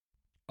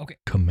Okay.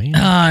 Command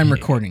I'm K.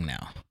 recording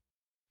now.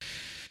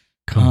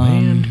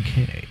 Command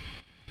K.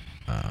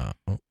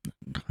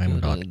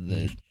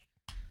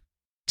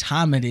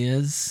 Time it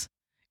is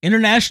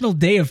International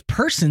Day of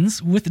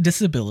Persons with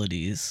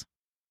Disabilities.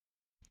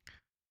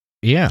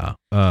 Yeah,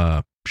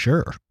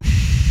 sure.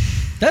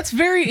 That's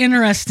very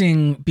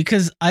interesting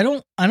because I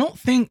don't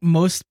think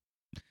most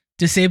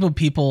disabled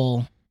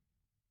people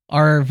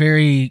are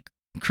very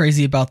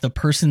crazy about the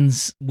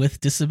persons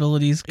with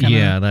disabilities kind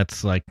of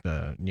that's like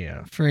the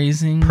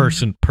phrasing.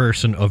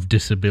 Person of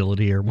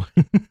disability or what.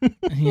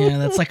 Yeah,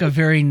 that's like a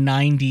very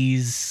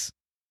 90s.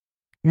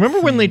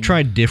 Remember when they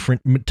tried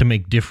to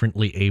make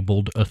differently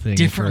abled a thing?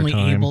 Differently for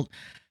a time? abled.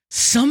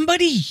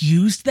 Somebody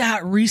used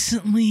that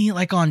recently,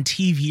 like on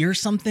TV or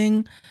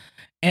something.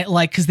 And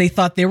like, cause they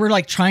thought they were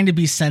like trying to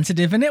be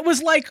sensitive, and it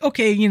was like,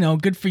 okay,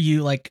 good for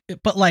you. Like,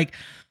 but like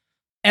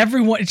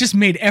it just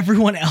made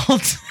everyone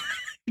else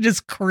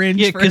just cringe.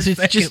 Yeah, because it's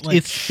second.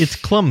 just it's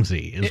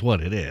clumsy, is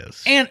what it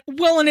is. And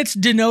it's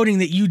denoting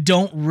that you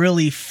don't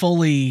really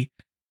fully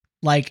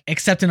like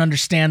accept and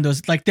understand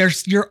those. Like,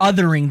 you're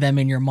othering them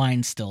in your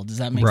mind still. Does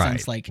that make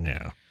sense? Like,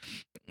 yeah.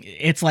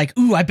 It's like,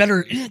 ooh, I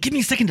better give me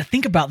a second to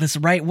think about this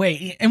right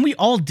way. And we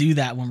all do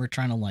that when we're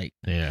trying to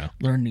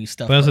learn new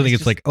stuff. But I also think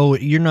it's like, oh,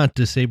 you're not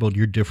disabled,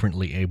 you're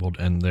differently abled.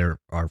 And there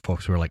are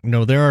folks who are like,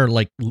 no, there are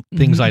like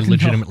things I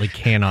legitimately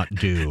cannot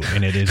do.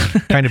 And it is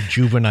kind of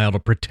juvenile to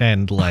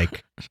pretend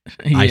like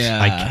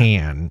I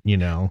can,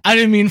 I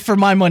didn't mean, for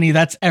my money,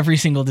 that's every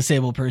single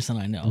disabled person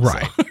I know.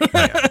 Right. So.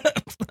 Yeah.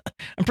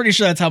 I'm pretty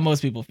sure that's how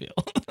most people feel.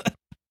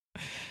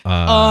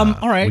 All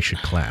right. We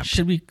should clap.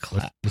 Should we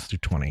clap? Let's do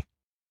 20.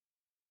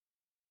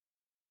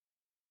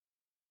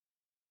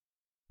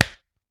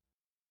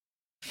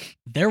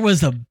 There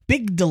was a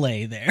big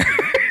delay there.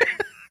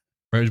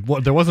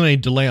 There wasn't any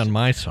delay on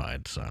my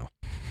side, so.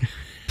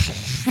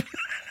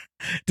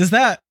 Does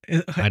that?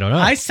 I don't know.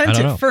 I sent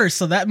it first,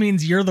 so that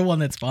means you're the one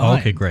that's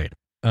behind. Okay, great.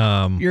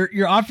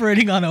 You're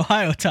operating on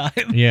Ohio time.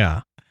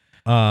 Yeah.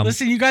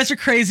 Listen, you guys are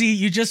crazy.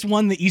 You just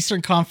won the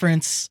Eastern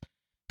Conference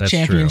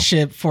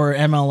championship for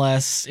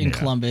MLS in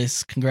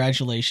Columbus.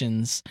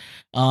 Congratulations.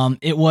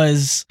 It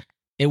was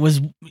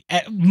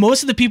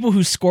most of the people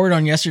who scored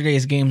on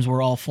yesterday's games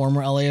were all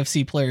former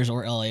LAFC players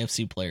or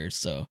LAFC players,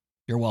 so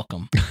you're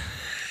welcome.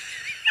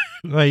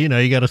 Well,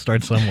 you got to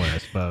start somewhere, I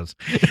suppose.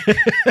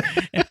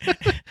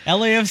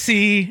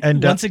 LAFC,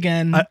 and once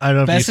again,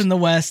 I best in the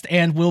West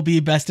and will be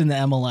best in the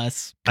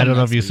MLS. I don't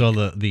know if you saw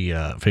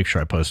the picture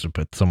I posted,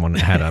 but someone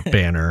had a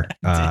banner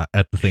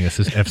at the thing that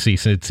says FC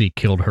Cincinnati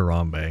killed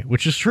Harambe,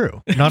 which is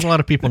true. Not a lot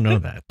of people know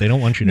that. They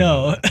don't want you to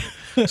know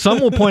that. Some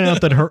will point out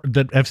that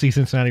that FC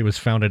Cincinnati was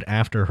founded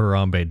after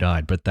Harambe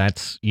died, but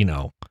that's,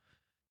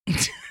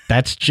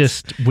 that's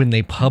just when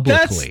they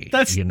publicly,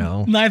 that's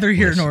neither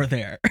here nor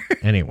there.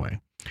 Anyway.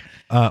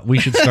 We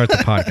should start the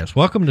podcast.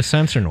 Welcome to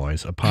Sensor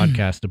Noise, a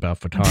podcast about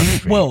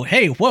photography.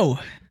 Whoa.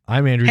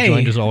 I'm Andrew,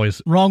 joined as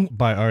always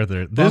by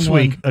Arthur. This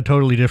week, a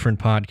totally different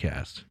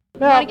podcast.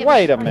 Now,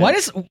 wait a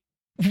minute.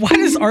 Why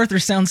does Arthur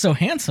sound so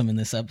handsome in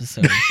this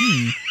episode?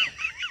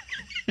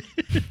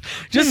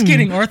 Just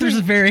kidding. Arthur's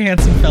a very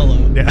handsome fellow.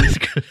 Yeah.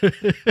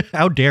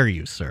 How dare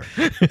you, sir?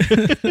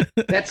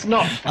 That's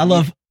not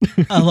funny.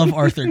 I love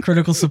Arthur.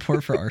 Critical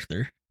support for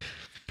Arthur.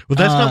 Well,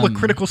 that's not what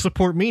critical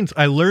support means.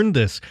 I learned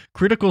this.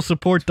 Critical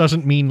support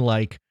doesn't mean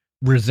like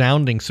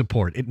resounding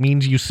support. It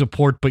means you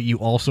support, but you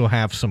also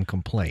have some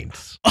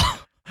complaints.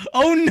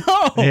 Oh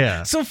no!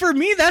 Yeah. So for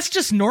me, that's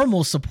just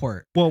normal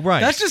support. Well,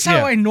 right. That's just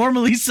how I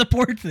normally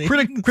support things.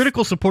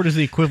 Critical support is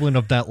the equivalent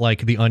of that,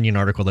 like the Onion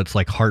article that's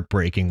like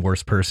heartbreaking.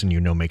 Worst person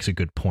makes a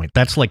good point.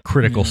 That's like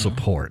critical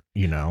support.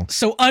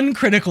 So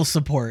uncritical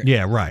support.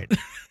 Yeah. Right.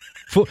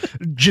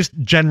 Just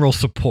general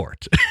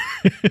support.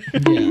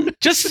 Yeah.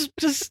 Just.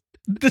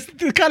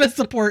 The kind of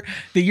support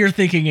that you're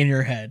thinking in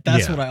your head.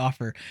 That's what I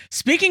offer.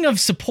 Speaking of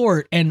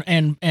support and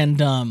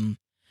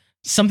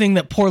something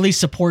that poorly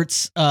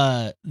supports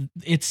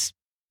its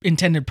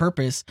intended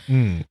purpose.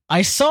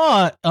 I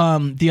saw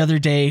the other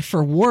day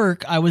for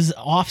work, I was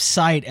off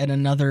site at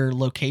another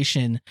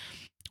location,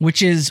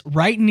 which is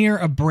right near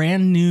a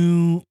brand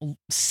new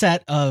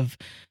set of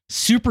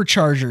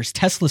superchargers,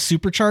 Tesla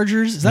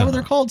superchargers. Is that what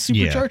they're called?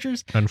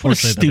 Superchargers? Yeah.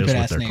 Unfortunately, that is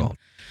what they're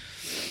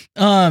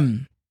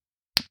called.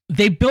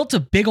 They built a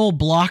big old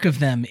block of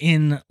them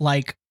in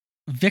like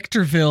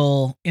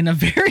Victorville in a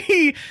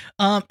very,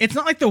 it's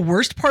not like the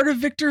worst part of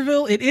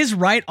Victorville. It is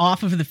right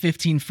off of the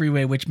 15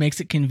 freeway, which makes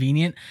it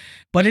convenient,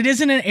 but it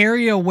is in an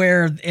area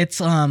where it's,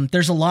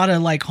 there's a lot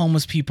of like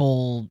homeless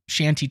people,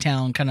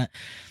 shantytown kind of.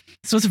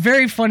 So it's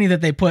very funny that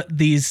they put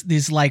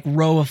these like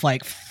row of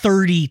like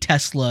 30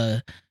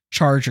 Tesla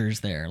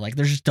chargers there. Like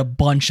there's just a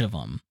bunch of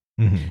them.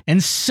 Mm-hmm.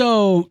 And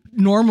so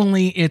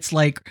normally it's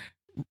like,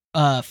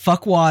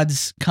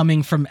 fuckwads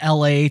coming from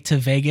LA to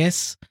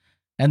Vegas,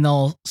 and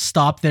they'll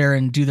stop there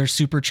and do their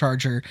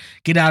supercharger,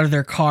 get out of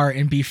their car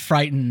and be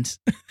frightened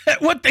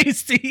at what they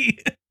see.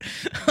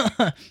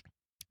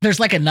 There's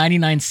like a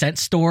 99-cent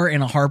store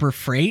in a Harbor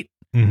Freight.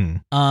 Mm-hmm.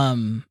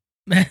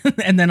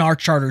 And then our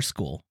charter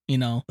school,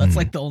 that's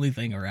like the only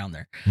thing around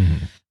there.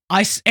 Mm-hmm.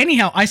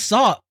 I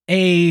saw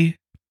a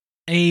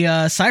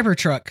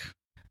Cybertruck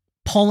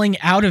pulling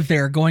out of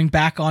there, going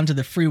back onto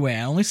the freeway.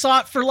 I only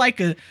saw it for like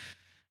a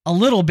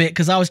little bit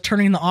because I was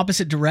turning the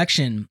opposite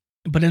direction.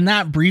 But in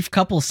that brief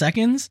couple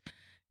seconds,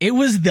 it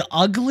was the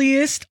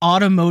ugliest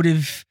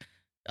automotive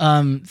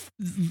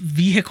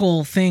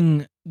vehicle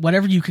thing,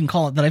 whatever you can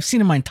call it, that I've seen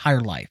in my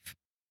entire life.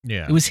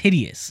 Yeah, it was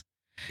hideous.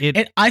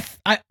 I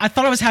thought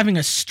I was having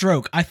a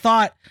stroke. I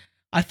thought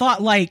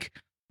like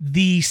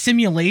the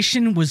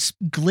simulation was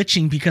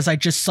glitching because I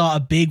just saw a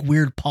big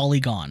weird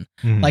polygon.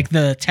 Like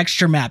the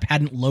texture map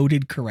hadn't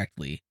loaded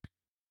correctly.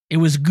 It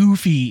was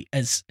goofy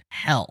as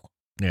hell.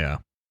 Yeah.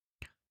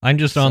 I'm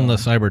just on the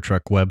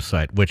Cybertruck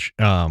website, which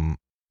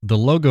the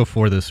logo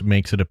for this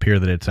makes it appear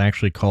that it's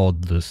actually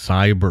called the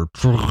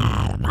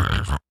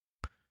Cybertruck.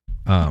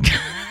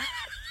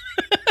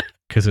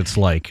 Because it's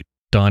like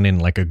done in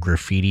like a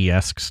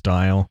graffiti-esque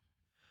style.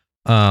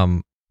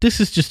 This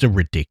is just a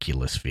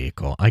ridiculous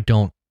vehicle. I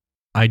don't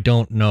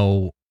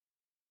know.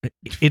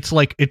 It's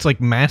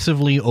like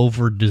massively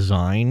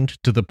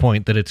over-designed to the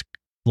point that it's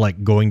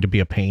like going to be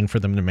a pain for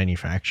them to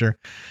manufacture.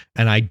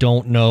 And I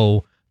don't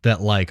know that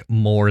like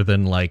more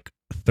than like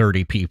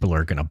 30 people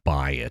are going to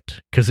buy it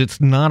because it's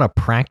not a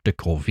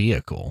practical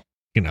vehicle.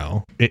 You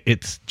know,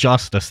 it's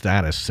just a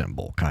status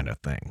symbol kind of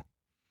thing.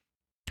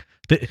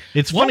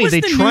 It's funny.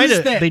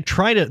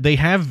 They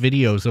have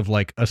videos of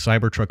like a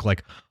Cybertruck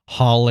like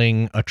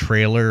hauling a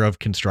trailer of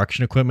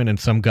construction equipment and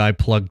some guy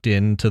plugged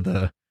into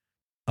the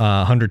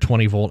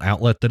 120 volt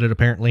outlet that it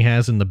apparently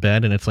has in the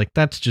bed. And it's like,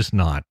 that's just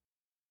not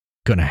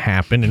going to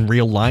happen in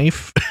real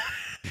life.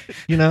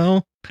 You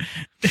know,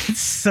 it's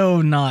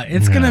so not.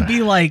 It's going to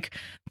be like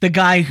the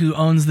guy who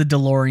owns the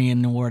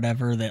DeLorean or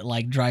whatever that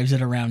like drives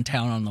it around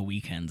town on the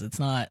weekends. It's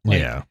not. Like,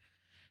 yeah.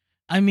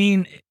 I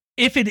mean,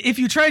 if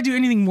you try to do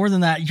anything more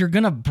than that, you're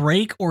going to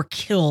break or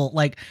kill.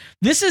 Like,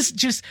 this is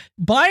just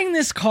buying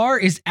this car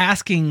is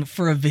asking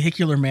for a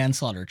vehicular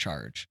manslaughter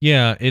charge.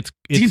 Yeah. Do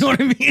you know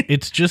what I mean?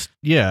 It's just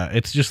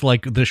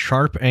like the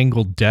sharp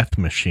angled death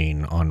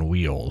machine on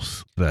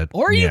wheels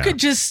or you could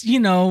just,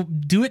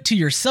 do it to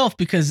yourself,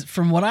 because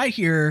from what I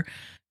hear,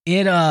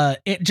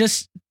 it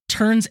just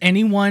turns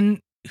anyone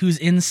who's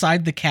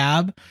inside the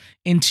cab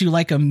into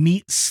like a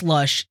meat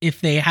slush if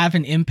they have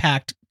an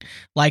impact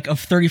like of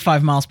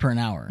 35 miles per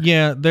hour.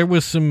 Yeah, there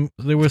was some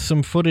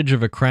footage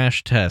of a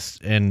crash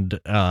test, and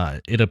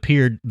it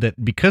appeared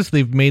that because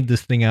they've made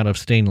this thing out of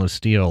stainless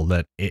steel,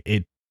 that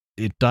it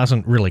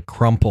doesn't really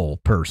crumple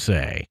per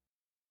se.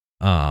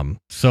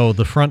 So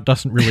the front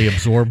doesn't really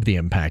absorb the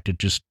impact; it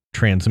just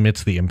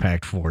transmits the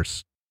impact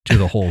force to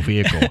the whole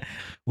vehicle,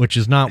 which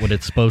is not what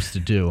it's supposed to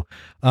do.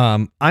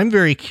 I'm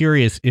very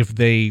curious if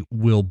they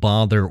will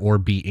bother or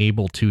be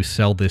able to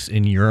sell this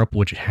in Europe,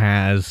 which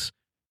has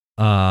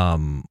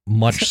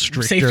much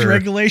stricter safety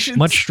regulations,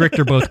 much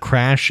stricter both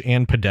crash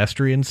and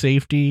pedestrian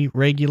safety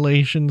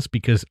regulations,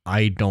 because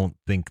I don't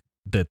think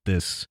that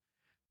this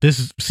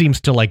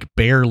seems to like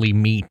barely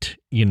meet,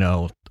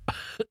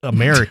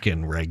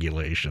 American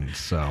regulations.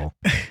 So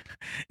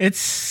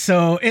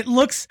it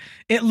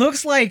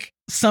looks like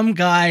some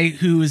guy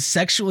who is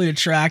sexually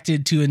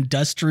attracted to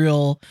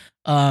industrial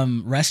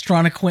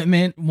restaurant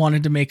equipment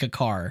wanted to make a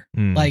car.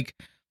 Like,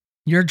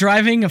 you're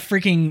driving a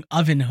freaking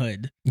oven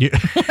hood. Yeah.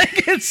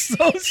 Like, it's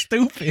so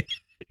stupid.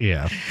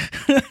 Yeah.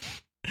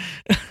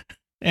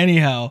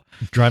 Anyhow,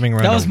 driving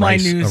around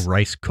a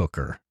rice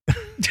cooker.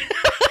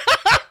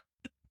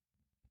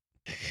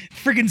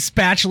 Freaking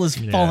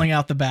spatulas falling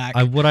out the back.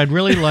 What I'd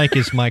really like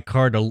is my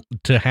car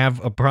to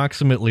have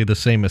approximately the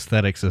same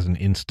aesthetics as an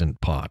Instant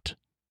Pot.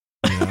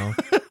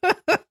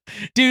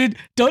 Dude,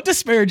 don't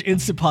disparage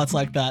Instant Pots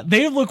like that.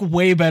 They look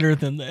way better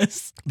than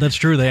this. That's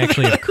true. They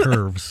actually have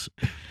curves.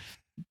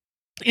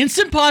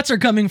 Instant Pots are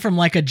coming from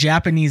like a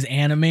Japanese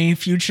anime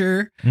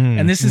future,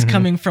 and this is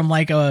coming from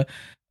like a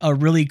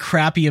really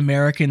crappy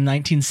American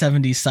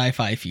 1970s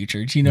sci-fi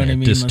future. Do you know what I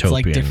mean? Dystopian. It's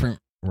like different.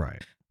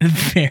 Right.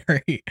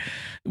 Very.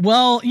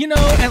 Well,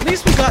 at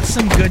least we got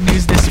some good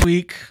news this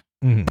week.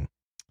 Mm-hmm.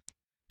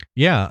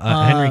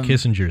 Yeah, Henry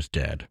Kissinger's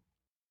dead.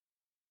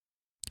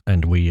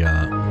 And we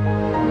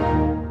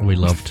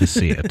love to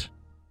see it.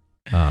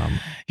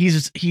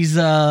 He's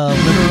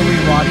literally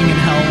rotting in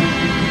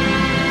hell.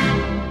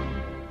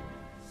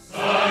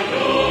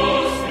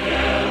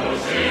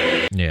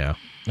 Yeah.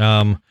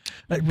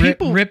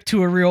 Rip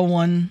to a real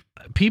one.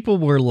 People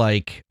were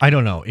like, I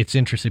don't know. It's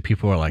interesting.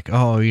 People were like,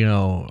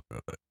 oh,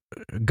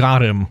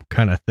 got him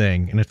kind of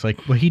thing. And it's like,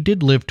 well, he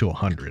did live to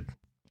 100.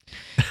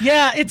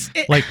 Yeah,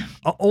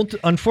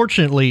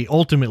 unfortunately,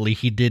 ultimately,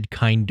 he did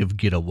kind of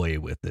get away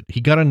with it.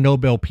 He got a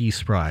Nobel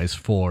Peace Prize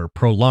for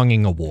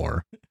prolonging a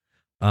war.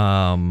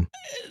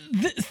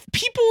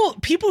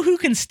 People who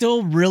can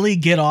still really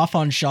get off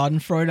on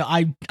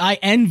Schadenfreude, I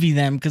envy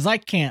them, because I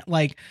can't.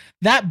 Like,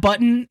 that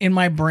button in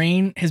my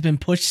brain has been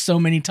pushed so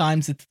many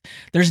times that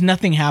there's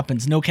nothing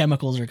happens. No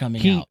chemicals are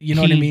coming out. You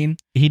know what I mean?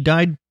 He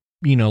died,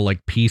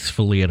 like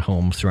peacefully at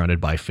home,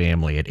 surrounded by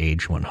family at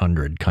age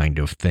 100 kind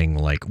of thing.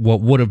 Like what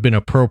would have been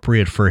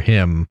appropriate for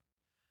him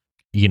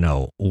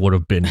would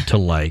have been to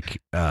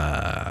like,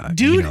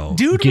 dude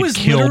get was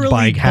killed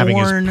by having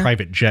born, his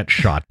private jet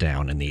shot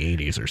down in the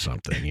 80s or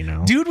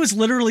something, Dude was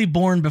literally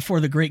born before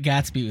The Great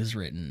Gatsby was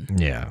written.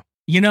 Yeah.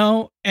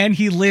 And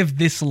he lived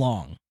this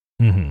long.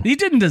 Mm-hmm. He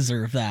didn't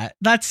deserve that.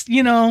 That's,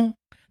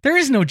 there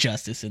is no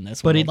justice in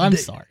this world. I'm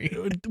sorry.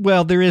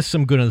 Well, there is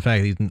some good in the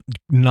fact that he's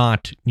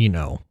not,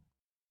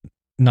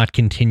 not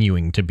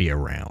continuing to be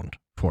around,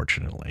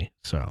 fortunately.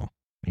 So,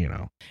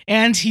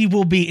 And he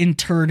will be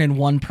interred in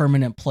one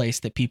permanent place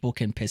that people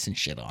can piss and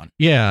shit on.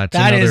 Yeah.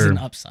 That is an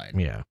upside.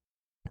 Yeah.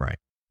 Right.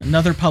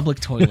 Another public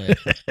toilet.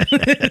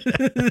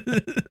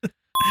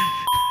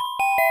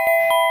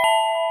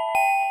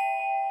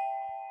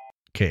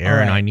 Okay,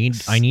 Aaron,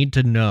 right. I need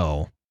to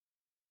know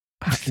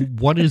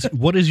what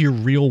is your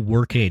real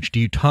work age? Do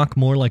you talk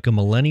more like a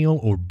millennial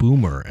or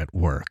boomer at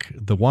work?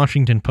 The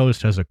Washington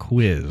Post has a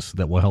quiz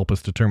that will help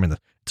us determine this.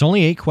 It's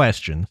only 8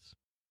 questions.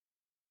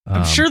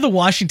 I'm sure the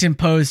Washington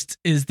Post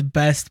is the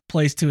best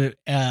place to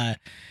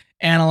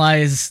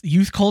analyze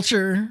youth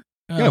culture.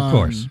 Yeah, of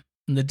course.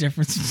 And the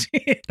difference.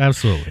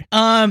 Absolutely.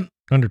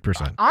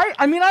 100%.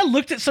 I mean, I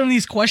looked at some of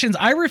these questions.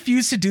 I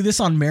refuse to do this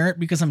on merit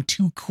because I'm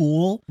too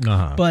cool.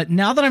 Uh-huh. But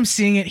now that I'm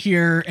seeing it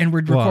here and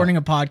we're recording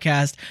a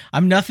podcast,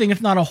 I'm nothing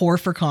if not a whore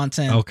for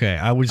content. Okay,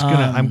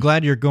 I'm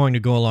glad you're going to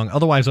go along.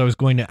 Otherwise, I was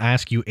going to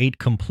ask you 8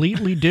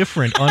 completely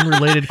different,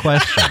 unrelated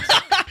questions.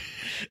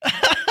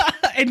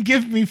 And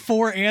give me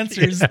 4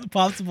 answers,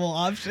 possible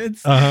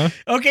options. Uh-huh.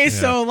 Okay,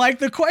 so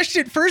like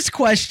first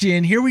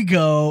question, here we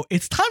go.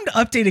 It's time to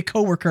update a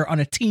coworker on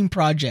a team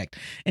project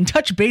and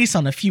touch base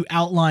on a few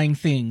outlying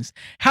things.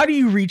 How do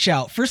you reach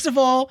out? First of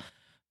all,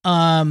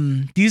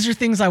 these are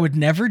things I would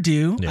never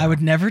do. Yeah. I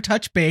would never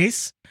touch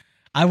base.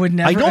 I would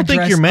never. I don't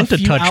think you're meant to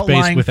touch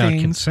base without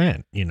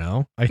consent.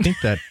 I think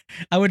that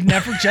I would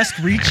never just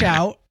reach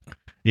out.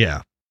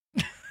 Yeah.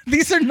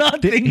 These are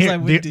not things I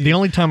would do. The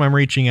only time I'm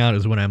reaching out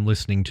is when I'm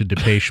listening to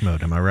Depeche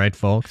Mode. Am I right,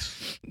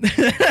 folks?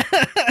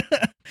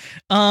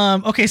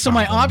 Okay, so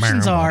my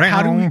options are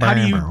how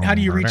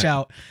do you reach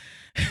out?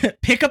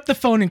 Pick up the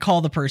phone and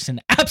call the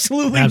person.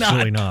 Absolutely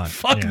not.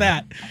 Fuck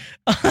that.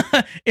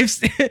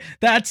 If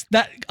that's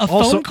a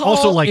phone call.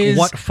 Also, like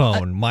what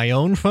phone? My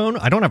own phone?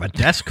 I don't have a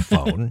desk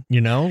phone.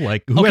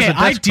 Like who has a desk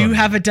phone? I do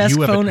have a desk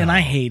phone, and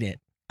I hate it.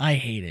 I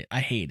hate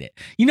it.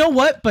 You know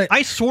what? But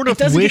I sort of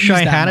wish I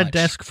had a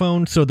desk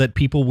phone so that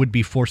people would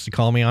be forced to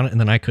call me on it, and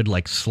then I could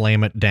like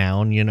slam it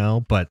down,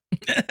 but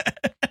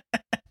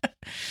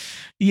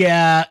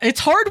yeah, it's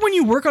hard when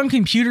you work on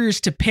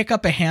computers to pick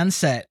up a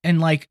handset,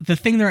 and like the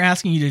thing they're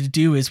asking you to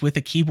do is with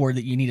a keyboard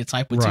that you need to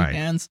type with 2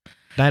 hands.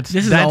 That's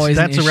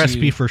a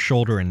recipe for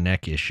shoulder and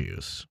neck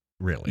issues.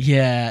 Really?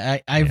 Yeah,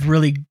 I've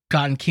really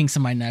gotten kinks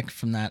in my neck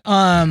from that.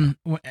 All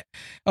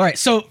right,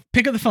 so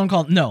pick up the phone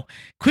call. No.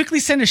 Quickly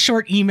send a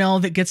short email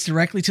that gets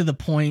directly to the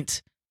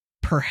point.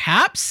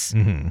 Perhaps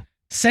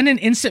send an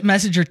instant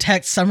message or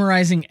text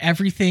summarizing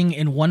everything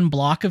in one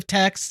block of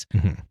text.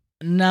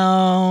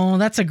 No,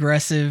 that's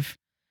aggressive.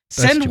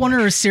 Send one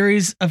or a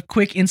series of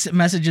quick instant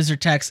messages or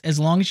texts as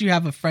long as you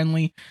have a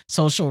friendly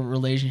social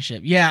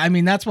relationship. Yeah, I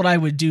mean, that's what I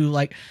would do.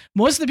 Like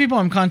most of the people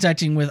I'm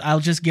contacting with, I'll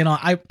just get on.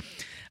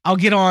 I'll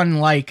get on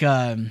like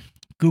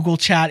Google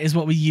Chat is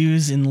what we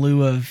use in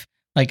lieu of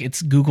like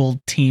it's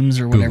Google Teams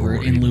or whatever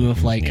in lieu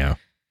of like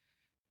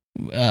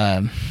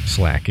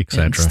Slack,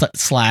 etc.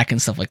 Slack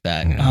and stuff like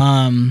that.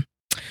 Yeah.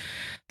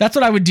 That's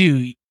what I would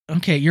do.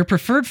 Okay, your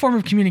preferred form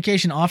of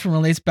communication often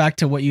relates back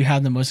to what you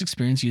had the most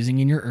experience using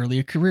in your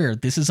earlier career.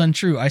 This is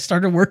untrue. I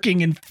started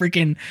working in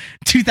freaking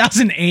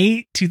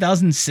 2008,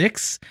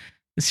 2006.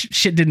 This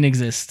shit didn't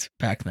exist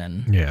back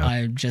then. Yeah.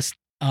 I just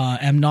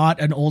am not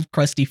an old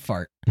crusty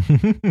fart.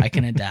 I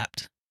can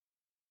adapt.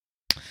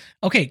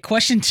 Okay,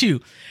 question 2.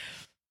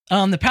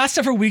 The past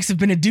several weeks have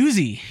been a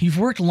doozy. You've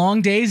worked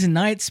long days and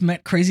nights,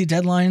 met crazy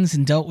deadlines,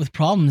 and dealt with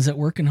problems at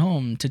work and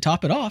home. To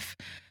top it off,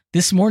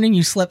 this morning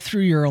you slept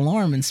through your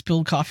alarm and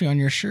spilled coffee on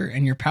your shirt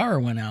and your power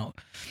went out.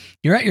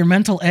 You're at your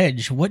mental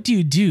edge. What do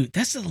you do?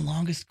 That's the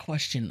longest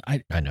question.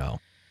 I know.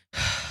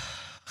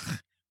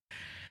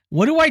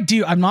 What do I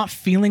do? I'm not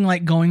feeling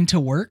like going to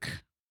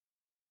work.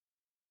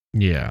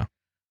 Yeah.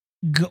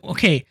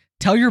 Okay,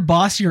 tell your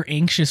boss you're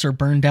anxious or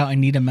burned out and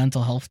need a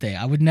mental health day.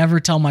 I would never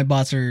tell my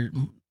boss or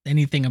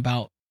anything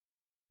about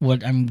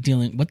what I'm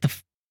dealing. He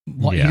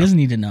doesn't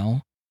need to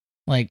know.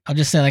 Like I'll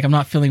just say like I'm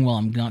not feeling well.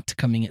 I'm not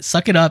coming in.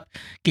 Suck it up.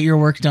 Get your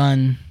work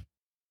done.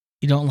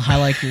 You don't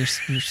highlight your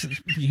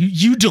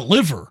you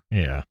deliver.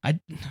 Yeah. Take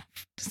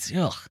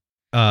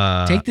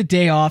the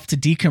day off to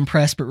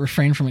decompress, but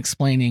refrain from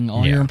explaining.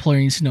 All your employer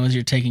needs to know is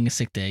you're taking a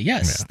sick day.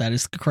 Yes, that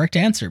is the correct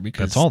answer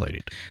because that's all they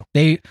need to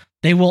do.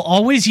 They will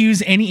always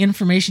use any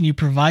information you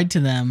provide to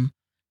them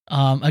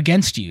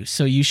against you.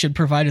 So you should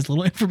provide as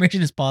little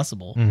information as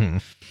possible. Mm-hmm.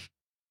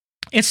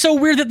 It's so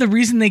weird that the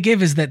reason they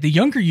give is that the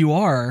younger you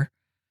are,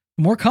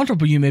 the more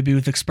comfortable you may be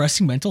with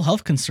expressing mental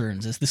health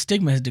concerns as the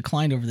stigma has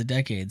declined over the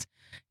decades.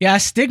 Yeah,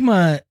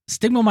 stigma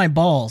my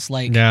balls.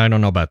 Like, yeah, I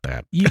don't know about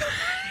that.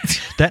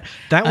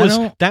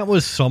 That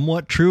was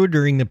somewhat true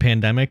during the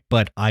pandemic,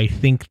 but I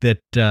think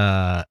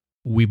that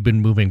we've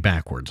been moving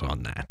backwards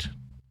on that.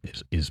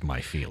 Is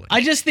my feeling.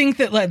 I just think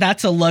that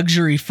that's a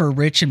luxury for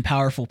rich and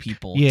powerful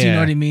people. Yeah. Do you know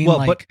what I mean? Well,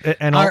 like,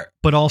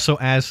 but also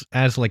as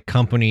like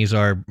companies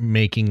are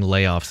making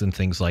layoffs and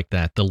things like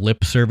that, the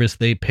lip service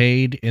they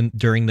paid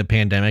during the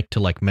pandemic to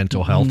like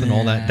mental health and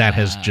all that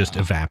has just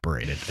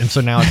evaporated. And so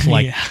now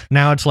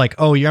it's like,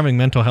 oh, you're having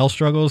mental health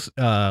struggles.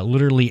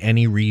 Literally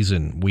any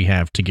reason we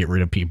have to get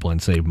rid of people and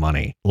save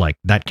money, like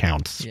that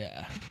counts.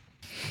 Yeah.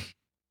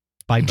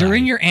 Bye.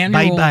 During your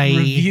annual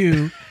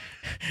review.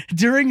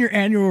 During your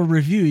annual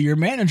review, your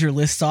manager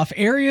lists off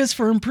areas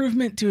for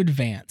improvement to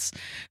advance.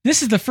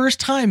 This is the first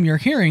time you're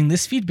hearing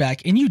this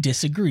feedback and you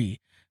disagree.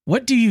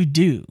 What do you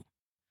do?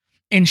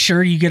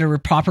 Ensure you get a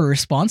proper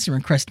response and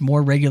request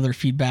more regular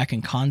feedback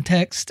and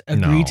context.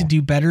 Agree to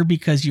do better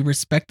because you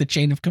respect the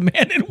chain of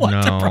command and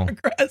want to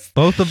progress.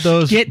 Both of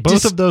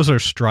those are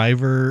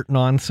striver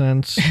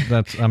nonsense.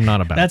 I'm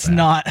not about that's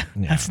that.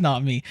 That's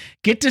not me.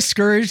 Get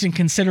discouraged and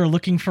consider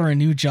looking for a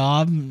new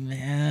job.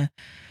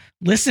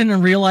 Listen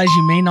and realize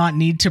you may not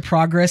need to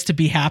progress to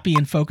be happy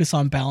and focus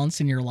on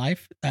balance in your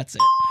life. That's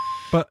it.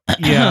 But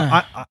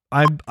yeah,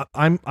 I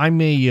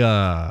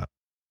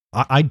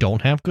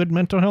don't have good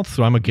mental health,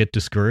 so I'm a get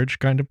discouraged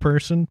kind of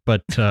person.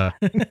 But I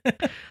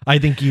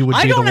think you would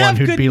be the one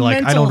who'd be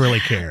like, I don't really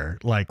care,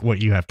 like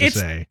what you have to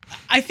say.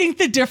 I think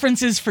the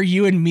difference is for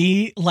you and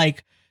me,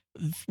 like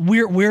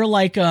we're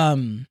like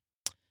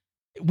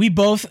we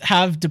both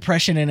have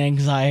depression and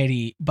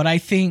anxiety, but I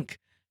think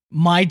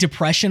my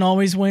depression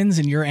always wins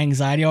and your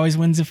anxiety always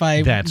wins.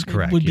 That's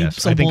correct.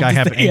 Yes. I think I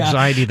have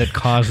anxiety that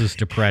causes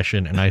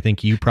depression, and I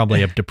think you probably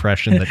have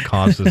depression that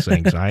causes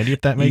anxiety,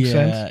 if that makes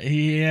sense.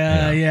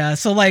 Yeah.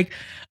 So like,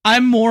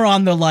 I'm more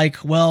on the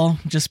like, well,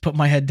 just put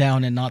my head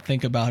down and not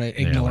think about it,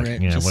 ignore it,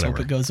 just whatever.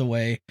 Hope it goes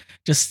away.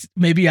 Just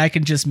maybe I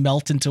can just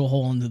melt into a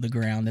hole into the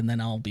ground and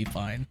then I'll be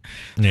fine.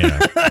 Yeah.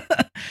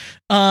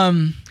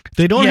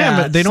 They don't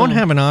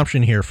have an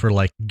option here for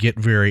like get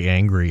very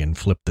angry and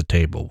flip the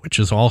table, which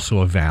is also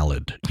a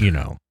valid,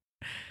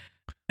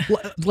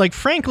 like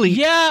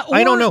frankly,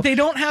 I don't know. They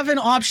don't have an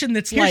option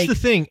that's Here's the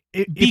thing.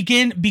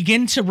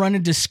 Begin to run a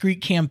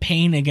discreet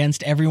campaign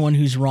against everyone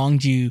who's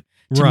wronged you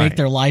to make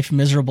their life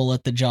miserable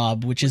at the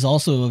job, which is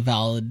also a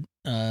valid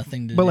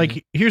thing to do. But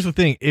like, here's the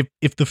thing.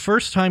 If the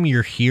first time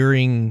you're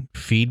hearing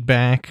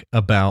feedback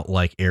about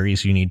like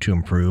areas you need to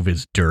improve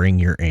is during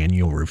your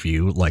annual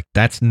review, like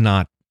that's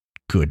not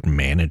good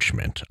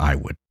management. I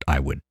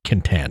would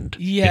contend.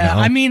 Yeah.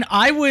 I mean,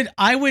 I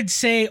would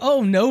say,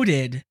 oh,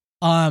 noted.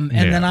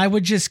 Then I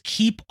would just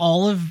keep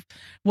all of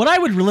what I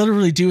would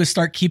literally do is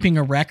start keeping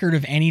a record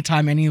of any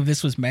time any of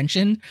this was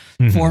mentioned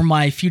for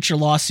my future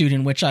lawsuit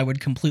in which I would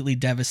completely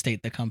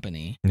devastate the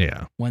company.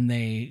 Yeah. When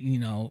they,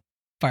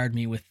 fired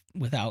me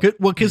without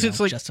because it's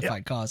like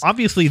justified cause.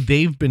 Obviously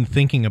they've been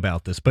thinking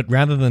about this, but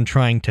rather than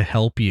trying to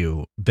help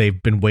you,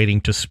 they've been waiting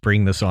to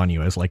spring this on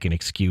you as like an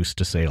excuse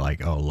to say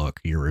like, oh,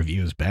 look, your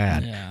review is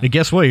bad. Yeah. And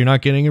guess what? You're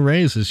not getting a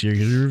raise this year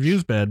because your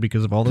review's bad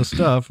because of all this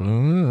stuff.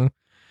 And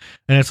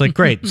it's like,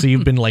 great. So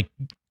you've been like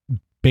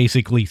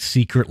basically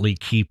secretly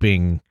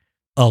keeping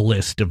a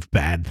list of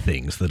bad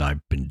things that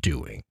I've been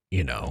doing,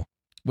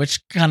 which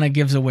kind of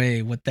gives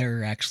away what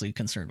they're actually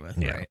concerned with.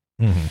 Yeah.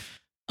 Right.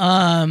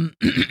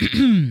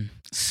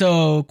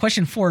 So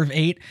question 4 of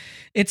 8,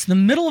 it's the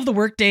middle of the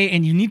workday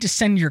and you need to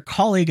send your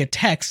colleague a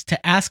text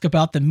to ask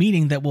about the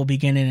meeting that will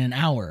begin in an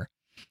hour.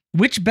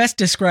 Which best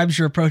describes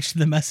your approach to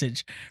the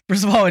message?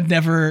 First of all, I'd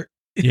never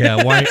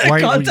why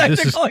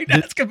contact a colleague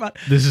to ask about.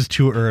 This is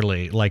too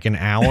early. Like an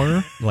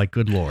hour? Like,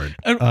 good Lord.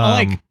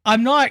 Like,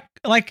 I'm not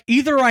like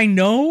either I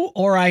know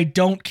or I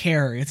don't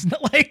care. It's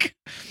not like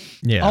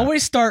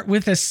always start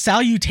with a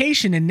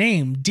salutation and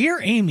name.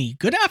 Dear Amy,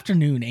 good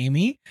afternoon,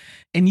 Amy.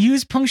 And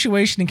use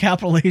punctuation and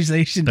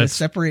capitalization to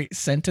separate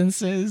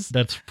sentences.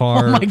 That's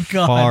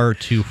far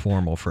too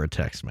formal for a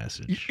text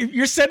message.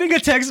 You're sending a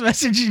text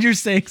message and you're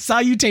saying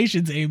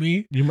salutations,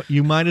 Amy.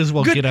 You might as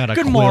well get out a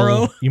quill.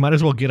 Morrow. You might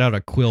as well get out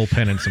a quill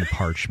pen and some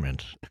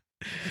parchment.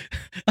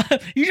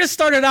 You just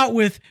started out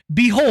with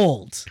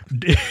behold.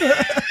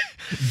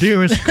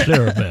 Dearest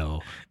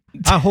Clarabelle,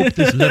 I hope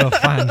this letter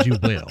finds you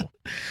well.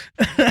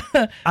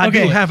 I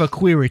do have a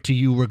query to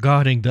you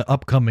regarding the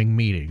upcoming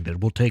meeting that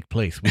will take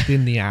place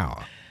within the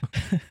hour.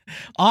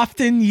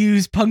 Often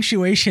use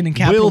punctuation and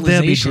capitalization. Will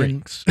there be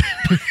drinks?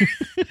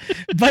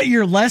 But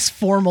you're less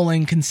formal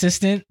and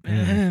consistent.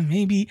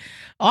 Maybe.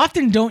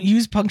 Often don't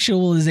use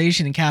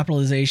punctualization and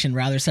capitalization.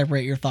 Rather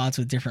separate your thoughts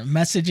with different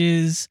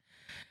messages.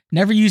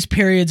 Never use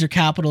periods or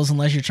capitals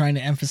unless you're trying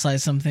to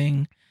emphasize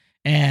something.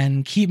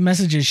 And keep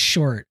messages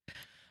short.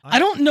 I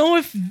don't know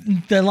if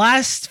the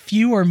last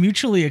few are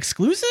mutually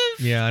exclusive.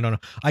 Yeah, I don't know.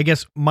 I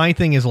guess my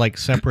thing is like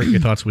separate your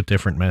thoughts with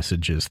different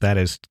messages. That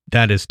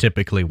is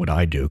typically what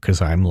I do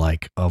because I'm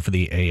like of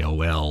the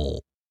AOL,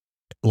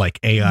 like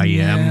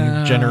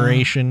AIM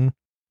generation.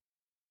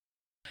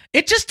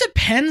 It just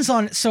depends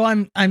on. So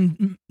I'm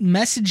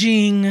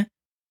messaging.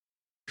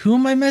 Who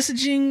am I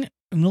messaging?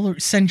 I'm gonna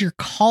send your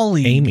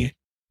colleague Amy.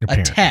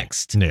 a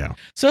text. Yeah.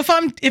 So if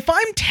I'm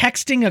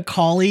texting a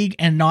colleague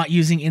and not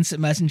using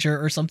instant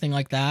messenger or something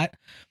like that,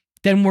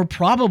 then we're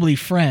probably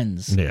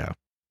friends. Yeah.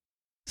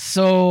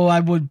 So I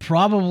would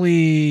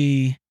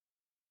probably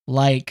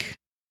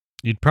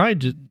you'd probably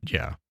just,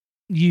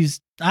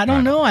 use, I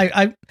don't know.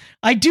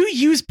 I do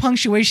use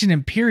punctuation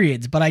and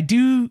periods, but I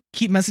do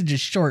keep messages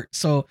short.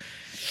 So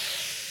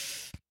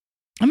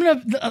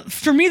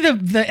for me,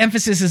 the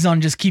emphasis is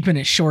on just keeping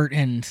it short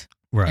and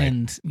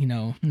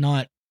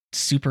not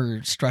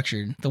super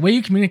structured. The way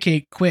you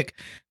communicate quick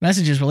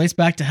messages relates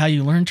back to how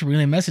you learned to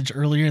relay a message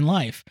earlier in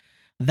life.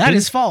 That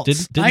is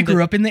false. I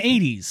grew up in the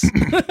 80s.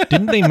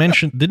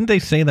 Didn't they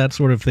say that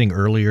sort of thing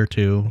earlier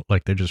too?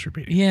 Like they're just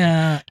repeating.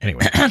 Yeah.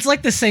 Anyway. It's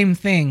like the same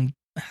thing.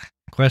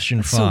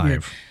 Question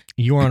 5. So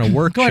you are on a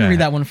work Go chat. ahead and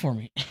read that one for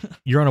me.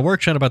 You're on a work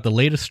chat about the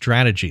latest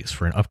strategies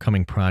for an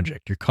upcoming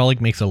project. Your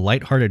colleague makes a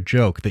lighthearted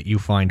joke that you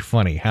find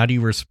funny. How do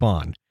you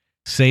respond?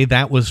 Say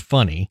that was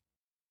funny.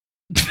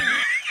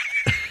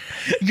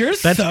 You're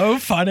so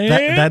funny.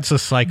 That's a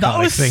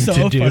psychotic thing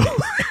to do.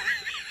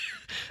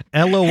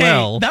 LOL.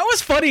 Hey, that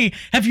was funny.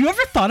 Have you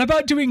ever thought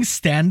about doing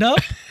stand-up?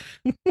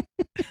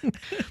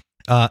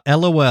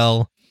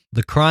 LOL,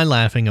 the cry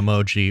laughing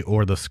emoji,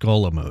 or the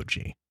skull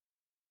emoji.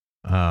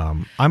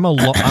 I'm a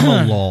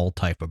lol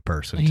type of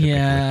person. Typically.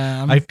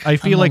 Yeah, I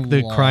feel like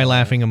the cry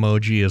laughing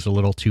emoji is a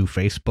little too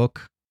Facebook.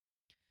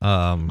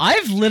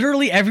 I've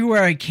literally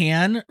everywhere I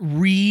can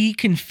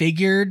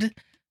reconfigured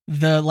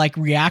the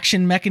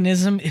reaction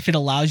mechanism if it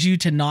allows you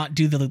to not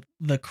do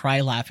the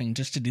cry laughing,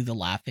 just to do the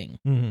laughing.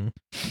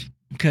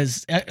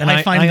 Because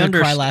I find the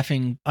cry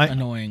laughing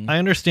annoying. I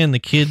understand the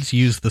kids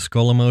use the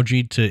skull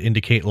emoji to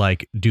indicate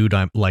dude,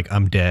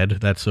 I'm dead.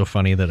 That's so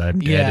funny that I'm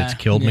dead. It's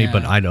killed me,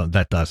 but I don't.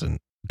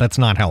 That's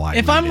not how I.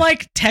 If I'm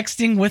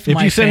texting with my family,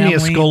 if you send me a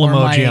skull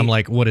emoji, I'm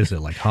like, what is it,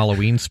 like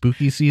Halloween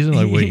spooky season?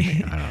 Like, what do you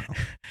mean? I don't know.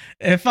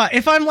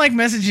 If I'm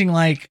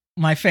messaging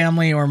my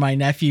family or my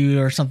nephew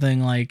or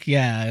something, I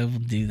will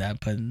do that,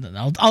 but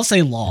I'll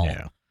say lol,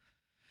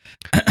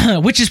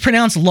 which is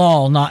pronounced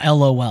lol, not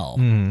LOL.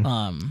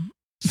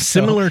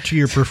 Similar to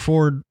your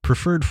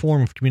preferred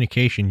form of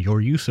communication, your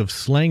use of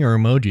slang or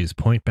emojis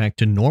point back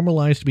to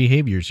normalized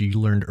behaviors you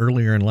learned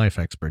earlier in life,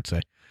 experts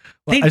say.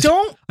 Well,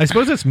 I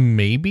suppose that's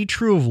maybe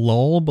true of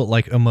lol, but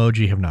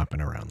emoji have not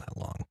been around that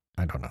long.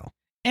 I don't know.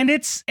 And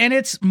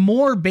it's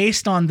more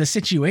based on the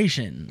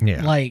situation.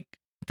 Yeah.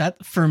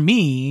 That for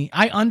me,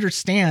 I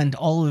understand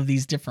all of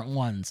these different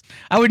ones.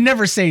 I would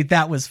never say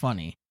that was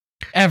funny,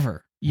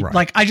 ever.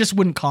 Right. I just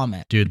wouldn't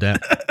comment. Dude,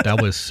 that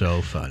was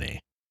so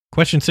funny.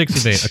 Question 6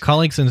 of 8. A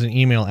colleague sends an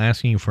email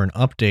asking you for an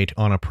update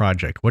on a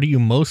project. What are you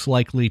most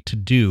likely to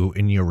do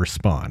in your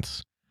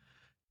response?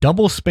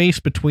 Double space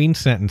between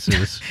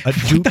sentences.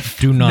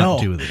 Do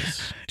not do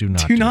this. Do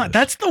not do this.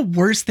 That's the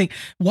worst thing.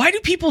 Why do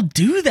people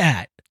do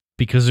that?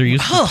 Because they're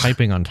used to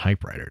typing on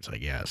typewriters, I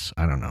guess.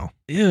 I don't know.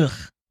 Ugh.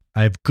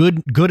 I have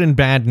good and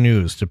bad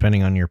news,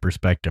 depending on your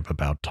perspective,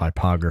 about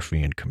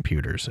typography and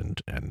computers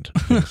and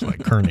things like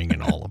kerning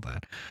and all of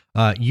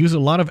that. Use a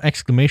lot of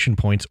exclamation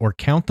points or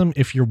count them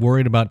if you're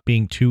worried about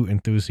being too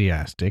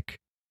enthusiastic.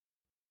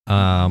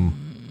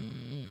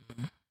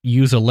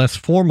 Use a less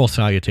formal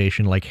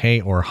salutation like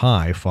hey or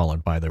hi,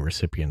 followed by the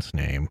recipient's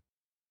name.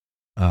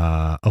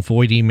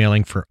 Avoid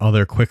emailing for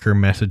other quicker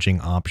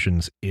messaging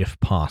options if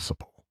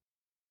possible.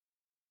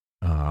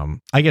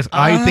 I guess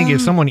I think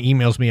if someone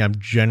emails me, I'm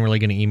generally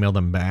going to email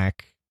them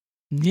back.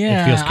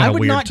 Yeah, it feels kind of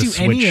weird not to do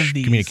switch any of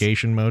these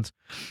communication modes.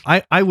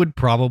 I would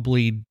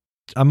probably,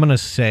 I'm going to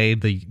say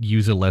the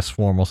use a less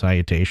formal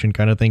salutation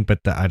kind of thing, but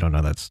I don't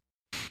know. That's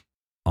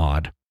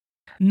odd.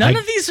 None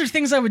of these are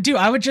things I would do.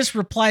 I would just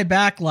reply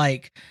back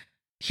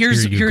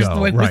here's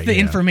the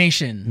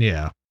information.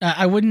 Yeah.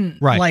 I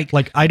wouldn't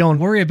I don't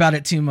worry about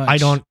it too much. I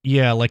don't.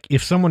 Yeah.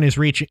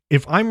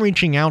 If I'm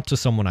reaching out to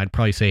someone, I'd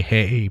probably say,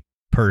 hey,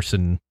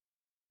 person.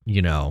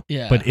 Yeah.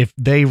 But if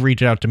they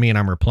reach out to me and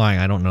I'm replying,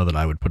 I don't know that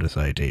I would put a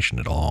citation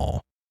at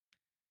all.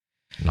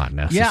 Not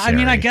necessary. Yeah, I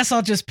mean, I guess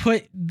I'll just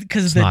put,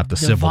 because the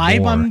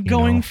vibe I'm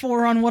going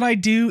for on what I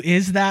do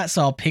is that,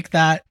 so I'll pick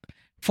that.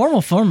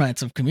 Formal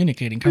formats of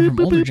communicating come from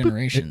older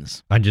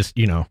generations. I just,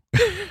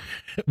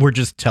 we're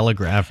just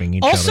telegraphing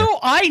each other. Also,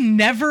 I will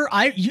never,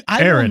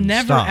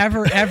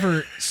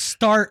 ever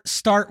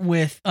start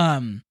with,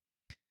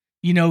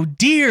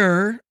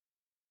 dear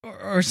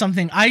or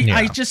something.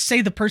 I just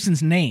say the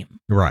person's name.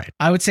 Right.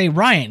 I would say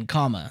Ryan,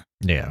 comma.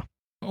 Yeah.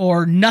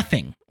 Or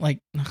nothing. I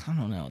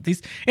don't know.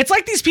 It's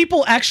like these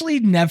people actually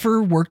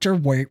never worked a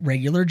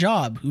regular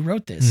job. Who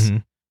wrote this?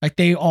 Mm-hmm.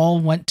 They all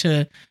went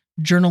to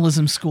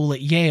journalism school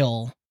at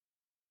Yale.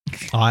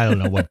 I don't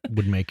know what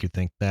would make you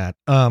think that.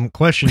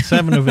 Question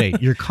 7 of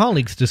 8. Your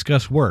colleagues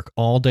discuss work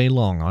all day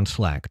long on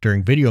Slack.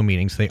 During video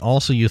meetings, they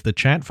also use the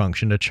chat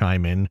function to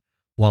chime in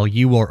while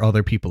you or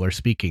other people are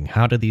speaking.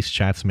 How do these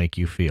chats make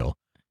you feel?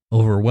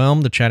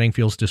 Overwhelmed, the chatting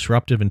feels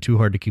disruptive and too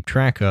hard to keep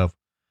track of.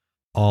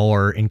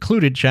 Or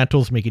included, chat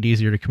tools make it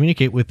easier to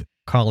communicate with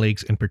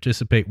colleagues and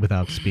participate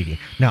without speaking.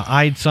 Now,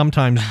 I'd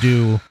sometimes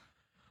do,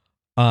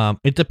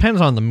 it depends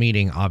on the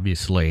meeting,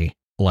 obviously.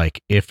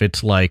 If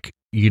it's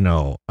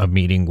a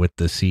meeting with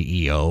the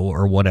CEO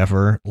or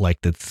whatever, like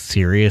that's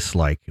serious,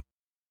 like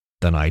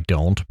then I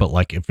don't. But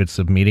like if it's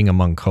a meeting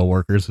among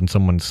coworkers and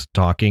someone's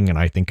talking and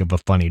I think of a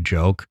funny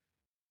joke,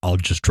 I'll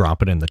just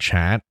drop it in the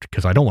chat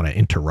because I don't want to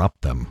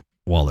interrupt them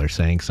while they're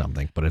saying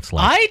something. But it's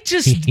like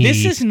this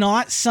is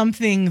not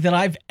something that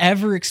I've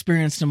ever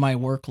experienced in my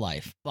work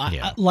life.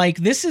 Yeah. Like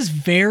this is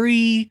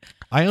very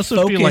I also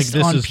focused feel like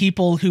this on is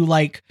people who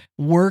like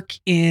work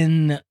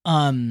in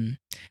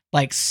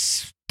like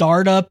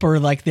startup or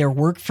like their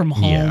work from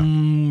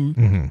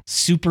home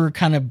super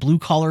kind of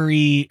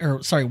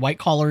white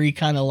collary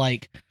kind of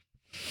like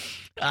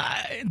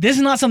this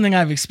is not something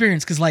I've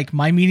experienced because like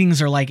my meetings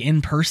are like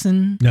in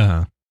person.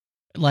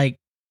 Like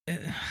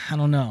I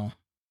don't know.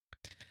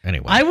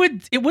 Anyway,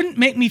 it wouldn't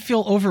make me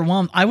feel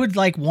overwhelmed. I would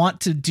like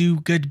want to do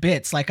good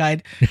bits. Like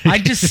I'd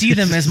just see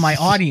them as my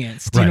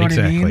audience. Do you know what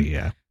I mean?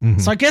 Yeah.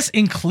 So I guess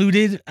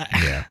included.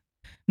 Yeah.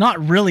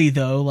 Not really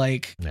though.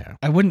 Like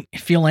I wouldn't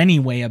feel any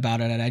way about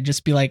it. I'd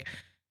just be like,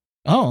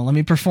 oh, let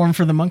me perform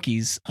for the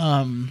monkeys.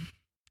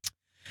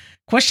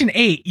 Question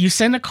 8. You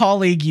send a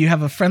colleague you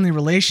have a friendly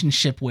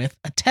relationship with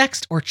a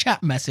text or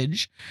chat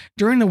message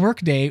during the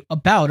workday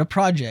about a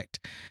project.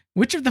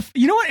 Which of the,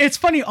 you know what? It's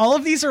funny. All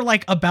of these are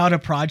like about a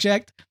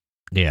project.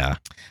 Yeah.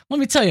 Let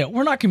me tell you,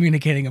 we're not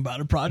communicating about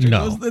a project.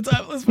 No.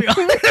 Let's be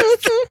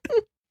honest.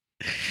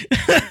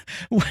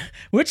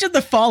 Which of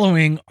the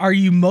following are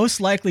you most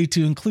likely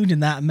to include in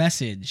that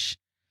message?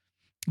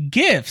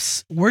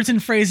 GIFs, words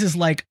and phrases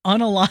like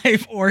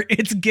unalive or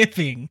it's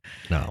gifting.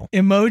 No.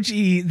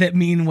 Emoji that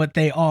mean what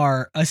they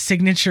are. A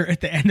signature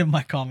at the end of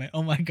my comment.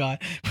 Oh my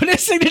God. Put a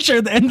signature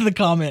at the end of the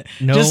comment.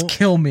 No, just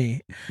kill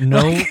me.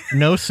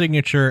 No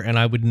signature. And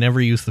I would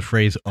never use the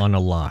phrase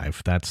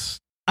unalive.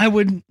 I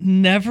would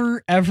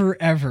never, ever,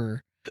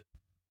 ever.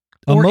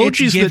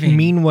 Emojis that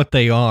mean what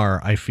they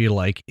are, I feel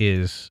like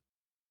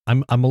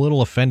I'm a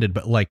little offended,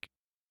 but like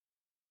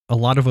a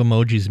lot of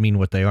emojis mean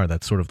what they are.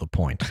 That's sort of the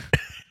point.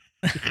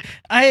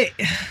 I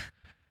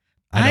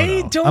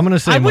don't. I'm gonna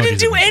say I wouldn't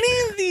do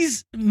any of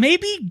these.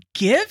 Maybe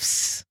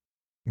GIFs.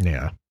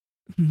 Yeah.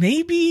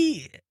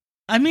 Maybe.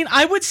 I mean,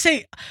 I would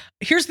say.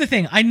 Here's the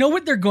thing. I know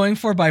what they're going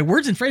for by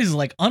words and phrases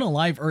like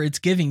unalive or it's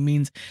giving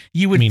means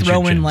you would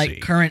throw in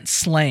like current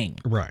slang.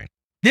 Right.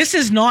 This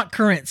is not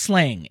current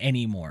slang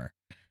anymore.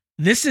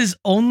 This is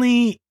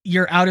only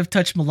your out of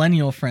touch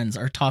millennial friends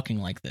are talking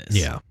like this.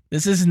 Yeah.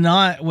 This is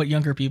not what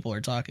younger people are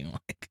talking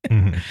like.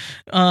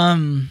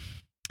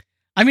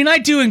 I mean, I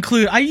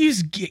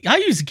use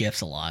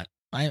GIFs a lot.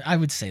 I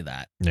would say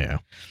that. Yeah.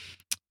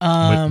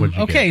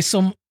 Okay,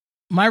 so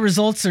my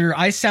results are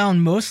I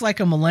sound most like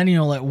a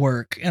millennial at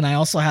work, and I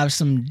also have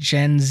some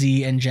Gen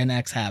Z and Gen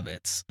X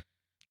habits.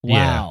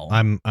 Wow.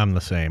 Yeah, I'm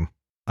the same.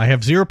 I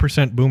have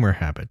 0% boomer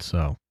habits,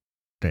 so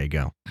there you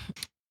go.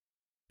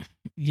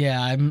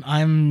 Yeah,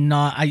 I'm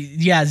not.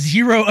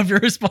 0 of your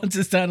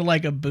responses sounded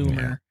like a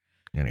boomer.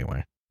 Yeah.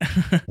 Anyway.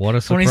 What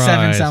a surprise.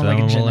 27 sound like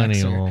I'm a Gen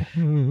millennial.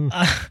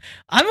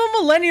 I'm a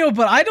millennial,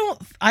 but I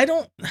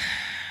don't.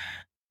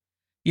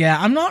 Yeah,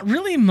 I'm not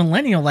really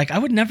millennial. Like, I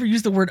would never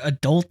use the word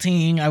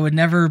adulting. I would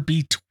never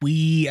be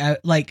twee. I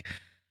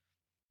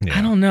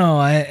don't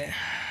know.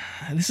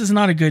 This is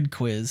not a good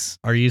quiz.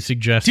 Are you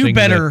suggesting do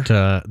better.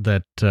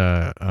 that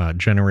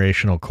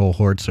generational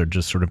cohorts are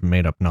just sort of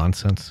made up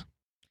nonsense?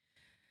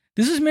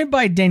 This was made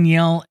by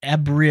Danielle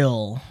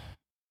Abril,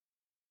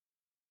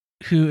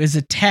 who is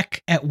a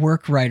tech at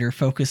work writer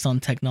focused on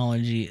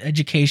technology,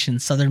 education,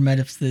 Southern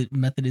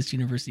Methodist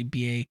University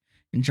BA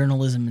in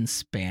journalism and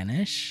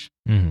Spanish.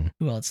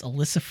 Who else?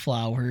 Alyssa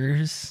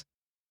Flowers,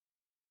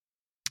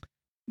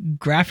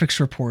 graphics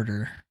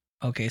reporter.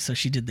 Okay, so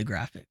she did the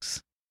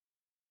graphics.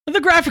 But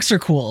the graphics are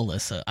cool,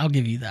 Alyssa. I'll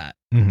give you that.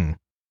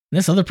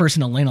 This other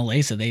person, Elena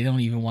Lesa, they don't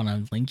even want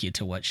to link you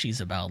to what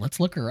she's about. Let's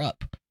look her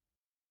up.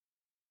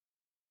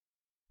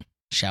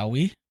 Shall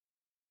we?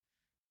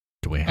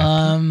 Do we have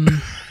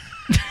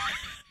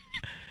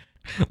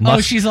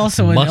she's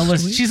also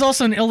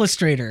an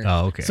illustrator.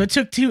 Oh, okay. So it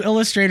took 2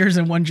 illustrators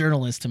and 1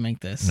 journalist to make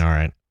this. All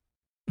right.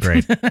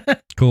 Great.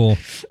 Cool.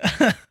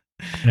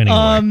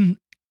 Anyway.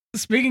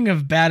 Speaking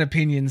of bad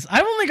opinions,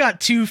 I've only got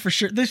 2 for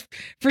sure. This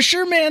for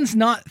sure man's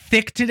not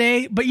thick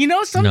today, but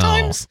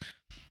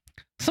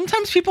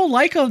sometimes people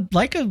like a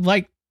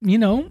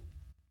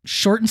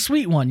short and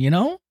sweet one,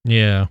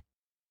 Yeah.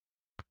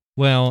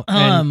 Well,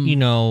 and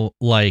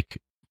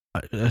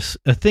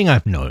a thing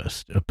I've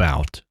noticed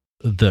about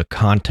the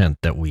content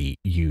that we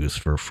use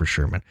for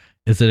Sherman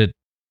is that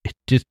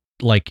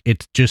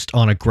it's just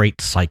on a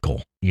great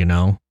cycle,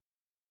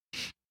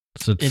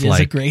 So it's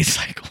a great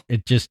cycle.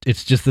 It's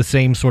just the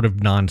same sort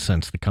of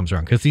nonsense that comes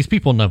around because these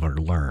people never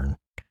learn.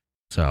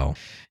 So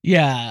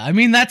yeah, I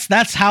mean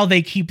that's how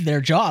they keep their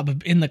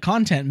job in the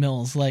content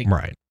mills. Like,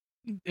 right.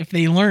 If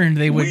they learned,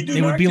 they would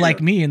be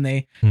like me, and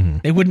they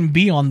wouldn't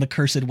be on the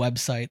cursed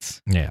websites.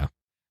 Yeah.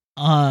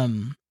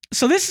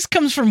 So this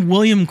comes from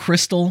William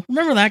Crystal.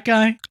 Remember that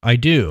guy? I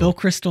do. Bill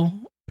Crystal.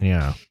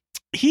 Yeah.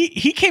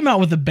 He came out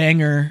with a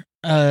banger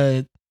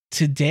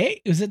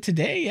today. Was it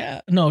today? Yeah.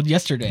 No,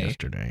 yesterday.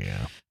 Yesterday,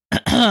 yeah.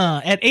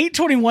 At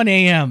 8:21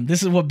 a.m.,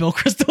 this is what Bill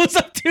Kristol was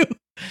up to.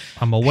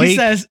 I'm awake,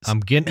 I'm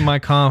getting my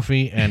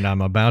coffee, and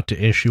I'm about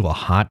to issue a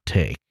hot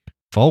take.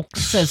 Folks.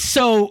 He says,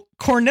 so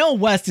Cornel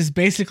West is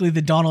basically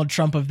the Donald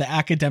Trump of the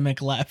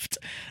academic left,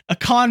 a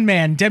con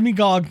man,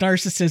 demagogue,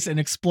 narcissist, and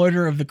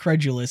exploiter of the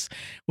credulous,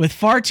 with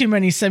far too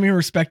many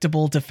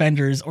semi-respectable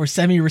defenders or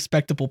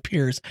semi-respectable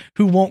peers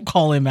who won't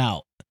call him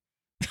out.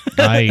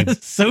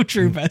 So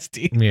true,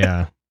 bestie.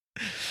 Yeah.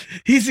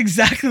 He's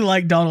exactly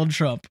like Donald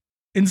Trump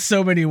in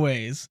so many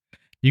ways.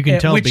 You can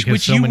tell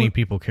because so many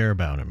people care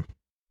about him.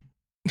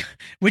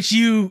 Which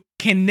you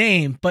can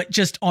name, but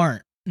just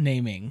aren't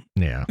naming.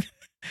 Yeah.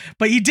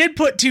 But you did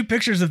put two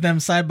pictures of them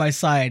side by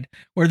side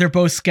where they're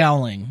both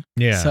scowling.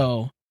 Yeah.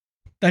 So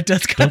that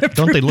does kind of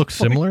don't they look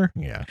similar?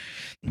 Yeah.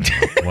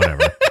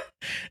 Whatever.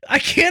 I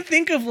can't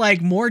think of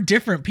like more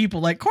different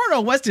people. Like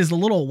Cornel West is a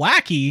little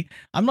wacky.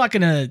 I'm not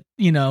gonna,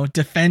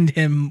 defend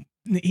him.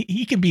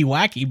 He can be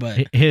wacky,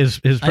 but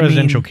his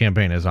presidential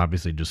campaign is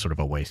obviously just sort of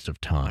a waste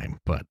of time.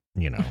 But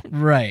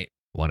right.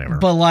 Whatever.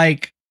 But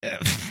like,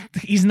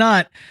 he's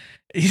not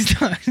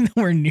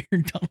nowhere near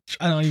Donald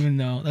Trump. I don't even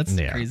know. That's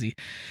crazy.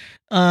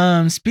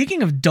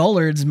 Speaking of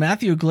dullards,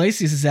 Matthew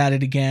Iglesias is at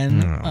it again.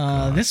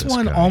 This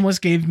one guy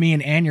almost gave me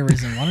an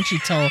aneurysm. Why don't you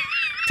tell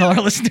our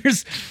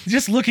listeners?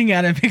 Just looking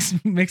at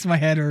it makes my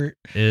head hurt.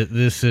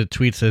 This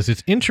tweet says,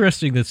 it's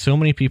interesting that so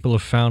many people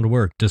have found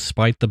work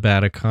despite the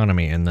bad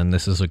economy. And then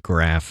this is a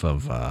graph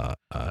of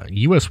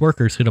U.S.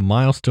 workers hit a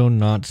milestone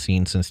not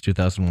seen since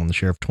 2001. The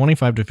share of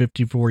 25 to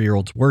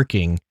 54-year-olds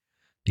working,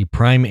 the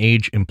prime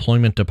age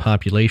employment to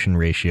population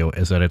ratio,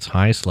 is at its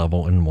highest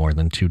level in more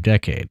than 2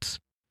 decades.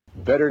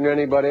 Better than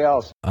anybody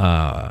else.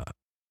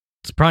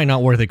 It's probably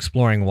not worth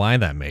exploring why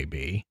that may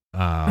be.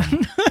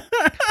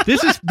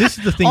 This is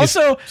the thing.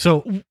 Also,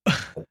 so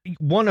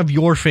one of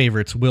your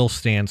favorites, Will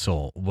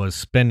Stansel, was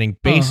spending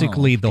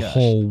basically the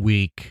whole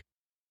week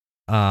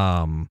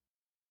trying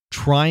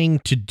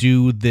to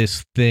do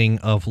this thing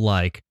of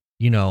like,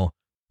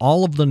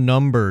 all of the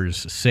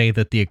numbers say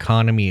that the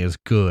economy is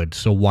good,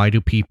 so why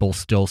do people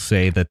still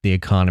say that the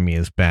economy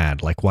is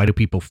bad? Like, why do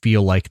people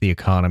feel like the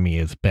economy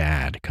is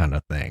bad, kind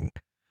of thing?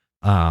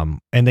 And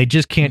they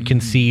just can't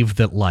conceive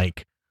that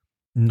like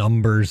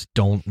numbers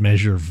don't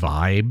measure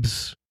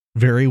vibes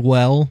very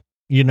well,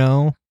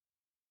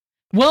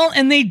 Well,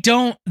 and they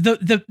don't.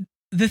 The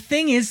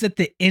thing is that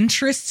the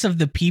interests of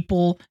the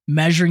people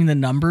measuring the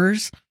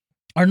numbers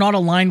are not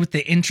aligned with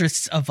the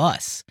interests of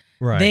us.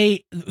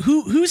 Right.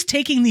 Who's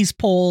taking these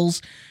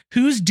polls,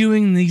 who's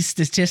doing these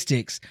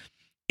statistics?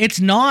 It's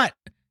not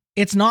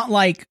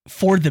like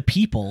for the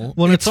people.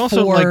 Well, it's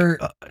also like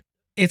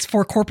it's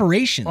for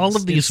corporations. All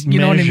of these measures, you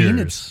know what I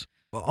mean?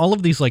 All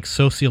of these like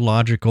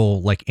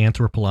sociological, like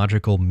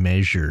anthropological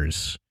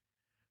measures,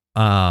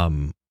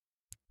 don't.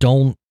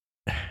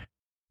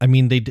 I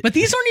mean, but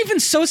these aren't even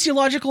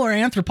sociological or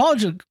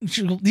anthropological.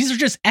 These are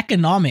just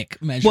economic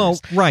measures. Well,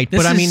 right.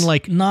 But I mean,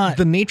 like, not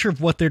the nature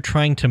of what they're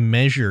trying to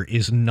measure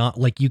is not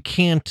like you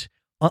can't,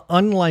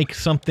 unlike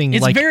something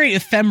it's like. It's very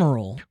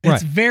ephemeral. Right.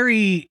 It's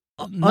very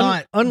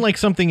not. Unlike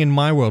something in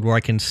my world where I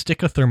can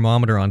stick a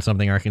thermometer on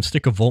something or I can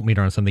stick a voltmeter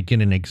on something,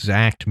 get an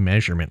exact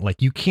measurement.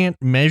 Like, you can't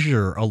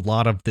measure a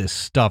lot of this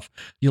stuff.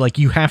 You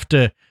have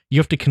to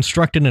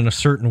construct it in a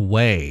certain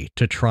way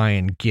to try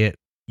and get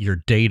your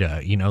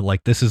data,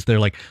 like this is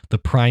the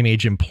prime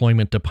age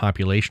employment to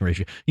population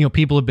ratio.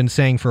 People have been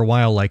saying for a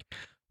while, like,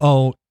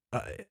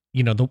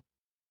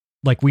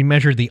 we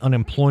measure the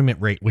unemployment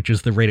rate, which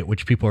is the rate at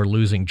which people are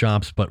losing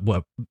jobs. But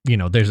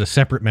there's a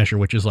separate measure,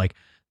 which is like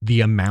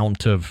the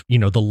amount of,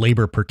 the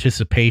labor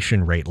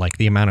participation rate, like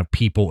the amount of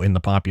people in the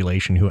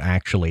population who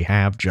actually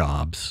have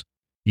jobs,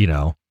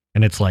 and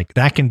it's like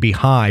that can be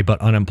high, but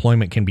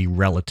unemployment can be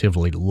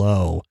relatively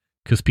low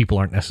because people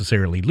aren't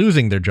necessarily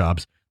losing their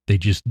jobs. They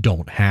just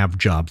don't have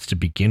jobs to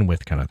begin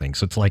with, kind of thing.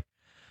 So it's like,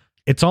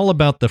 it's all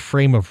about the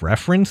frame of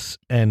reference.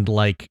 And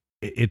like,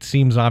 it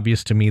seems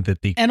obvious to me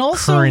that the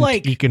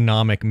current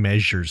economic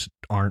measures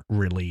aren't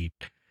really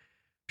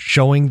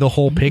showing the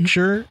whole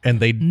picture. And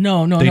they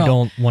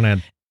don't want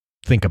to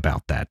think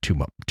about that too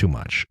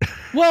much.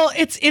 Well,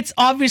 it's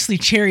obviously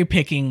cherry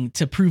picking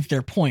to prove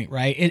their point,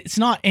 right? It's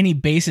not any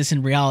basis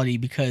in reality,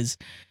 because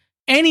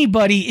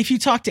if you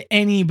talk to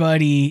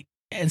anybody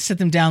and sit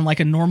them down like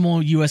a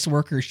normal U.S.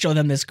 worker, show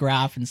them this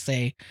graph and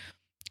say,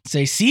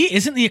 see,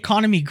 isn't the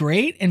economy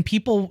great? And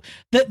people,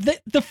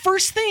 the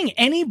first thing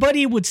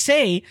anybody would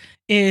say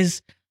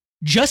is,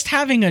 just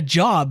having a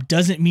job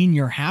doesn't mean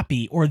you're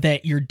happy or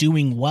that you're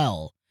doing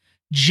well.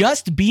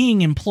 Just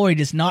being employed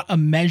is not a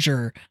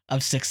measure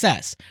of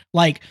success.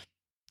 Like,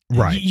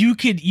 right. You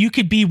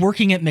could be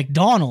working at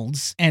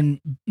McDonald's and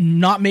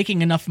not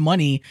making enough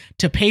money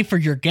to pay for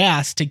your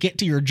gas to get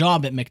to your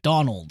job at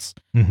McDonald's.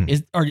 Mm-hmm.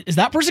 Is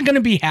that person going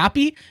to be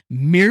happy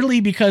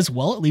merely because,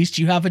 well, at least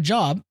you have a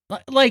job?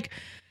 Like,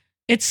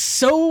 it's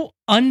so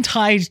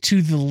untied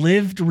to the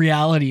lived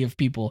reality of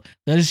people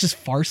that is just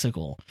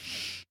farcical.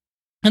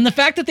 And the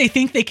fact that they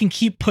think they can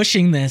keep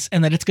pushing this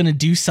and that it's going to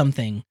do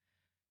something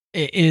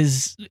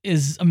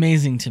is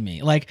amazing to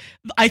me. Like,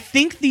 I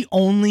think the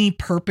only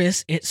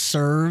purpose it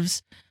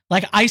serves,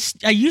 like I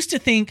used to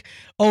think,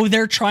 oh,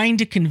 they're trying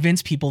to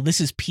convince people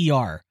this is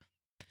PR.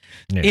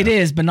 Yeah. It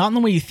is, but not in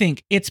the way you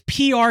think. It's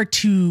PR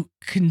to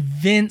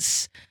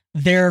convince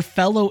their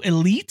fellow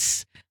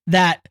elites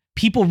that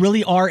people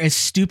really are as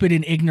stupid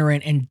and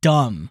ignorant and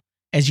dumb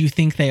as you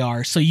think they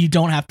are, so you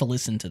don't have to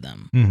listen to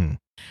them. Mm-hmm.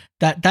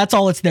 That's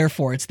all it's there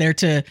for. It's there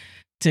to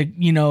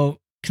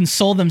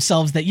console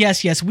themselves that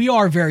yes, we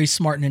are very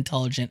smart and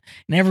intelligent,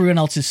 and everyone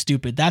else is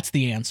stupid. That's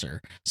the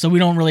answer. So we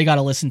don't really got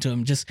to listen to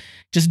them. Just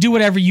do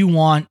whatever you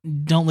want.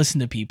 Don't listen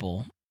to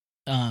people.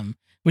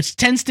 Which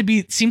seems to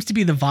be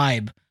the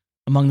vibe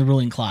among the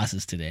ruling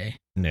classes today.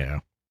 Yeah.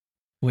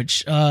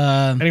 Which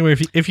anyway,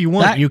 if you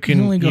want, you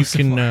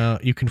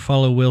can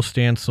follow Will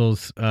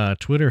Stansel's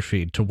Twitter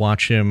feed to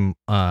watch him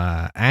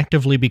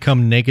actively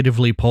become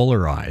negatively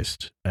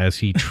polarized as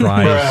he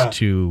tries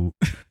to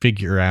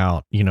figure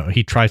out.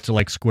 He tries to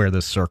like square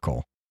this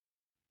circle.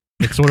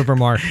 It's sort of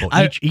remarkable.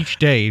 Each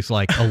day he's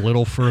like a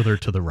little further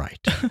to the right.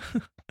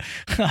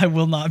 I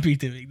will not be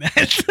doing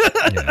that.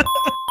 Yeah.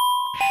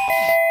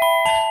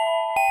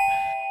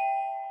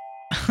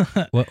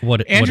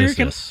 What Andrew, is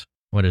this?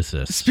 What is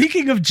this?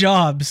 Speaking of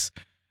jobs,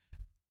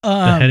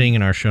 the heading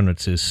in our show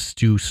notes is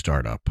Stew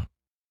Startup.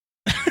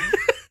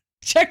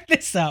 Check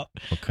this out.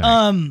 Okay.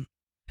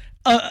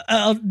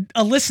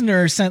 A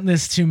listener sent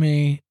this to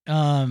me.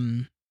 All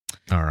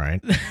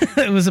right.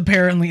 It was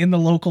apparently in the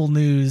local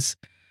news.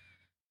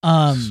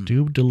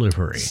 Stew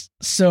delivery.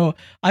 So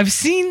I've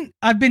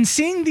been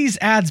seeing these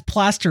ads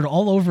plastered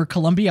all over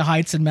Columbia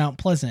Heights and Mount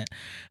Pleasant.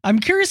 I'm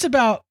curious,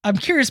 but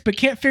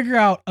can't figure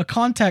out a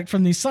contact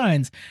from these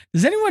signs.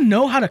 Does anyone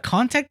know how to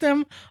contact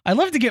them? I'd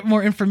love to get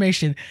more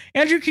information.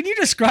 Andrew, can you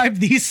describe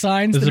these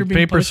signs? There's that are being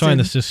paper posted? sign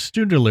that says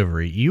stew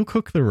delivery. You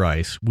cook the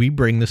rice, we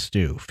bring the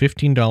stew.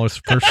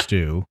 $15 per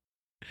stew.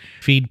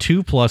 Feed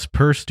 2+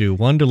 per stew,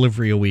 1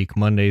 delivery a week,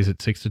 Mondays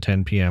at 6 to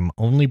 10 p.m.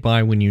 Only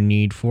buy when you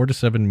need, 4 to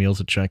 7 meals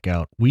at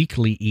checkout.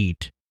 Weekly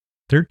eat.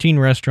 13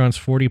 restaurants,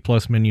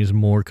 40+ menus,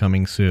 more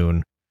coming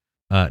soon.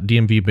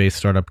 DMV-based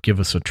startup, give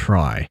us a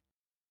try.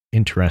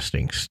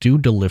 Interesting. Stew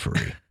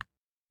delivery.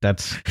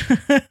 That's...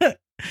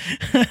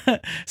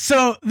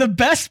 So the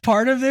best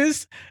part of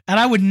this, and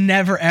I would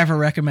never ever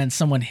recommend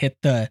someone hit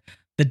the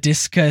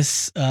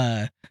discuss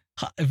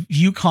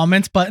view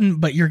comments button,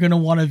 but you're going to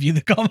want to view the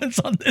comments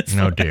on this.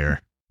 Oh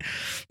dear.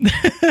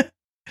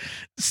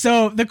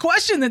 So the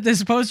question that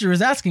this poster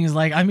is asking is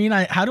like,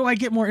 how do I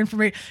get more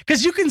information?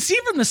 Because you can see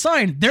from the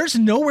sign, there's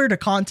nowhere to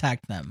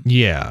contact them.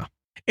 Yeah.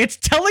 It's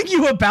telling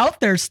you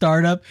about their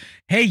startup.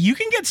 Hey, you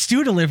can get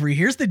stew delivery.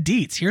 Here's the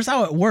deets. Here's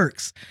how it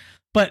works.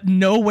 But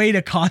no way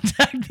to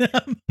contact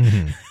them.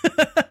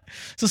 Mm-hmm.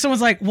 So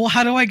someone's like, well,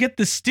 how do I get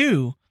the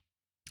stew?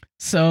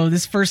 So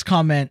this first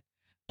comment,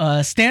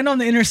 stand on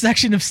the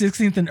intersection of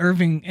 16th and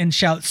Irving and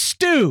shout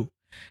stew,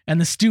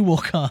 and the stew will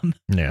come.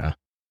 Yeah.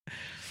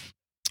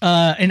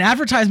 An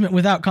advertisement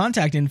without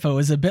contact info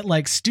is a bit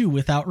like stew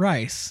without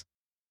rice.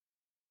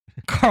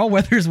 Carl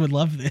Weathers would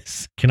love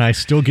this. Can I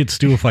still get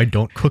stew if I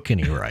don't cook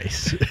any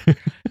rice?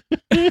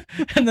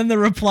 And then the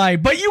reply,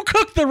 but you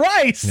cook the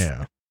rice.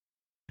 Yeah.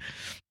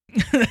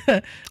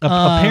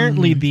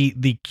 Apparently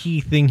the key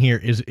thing here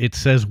is it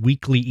says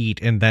weekly eat,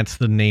 and that's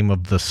the name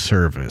of the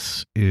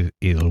service is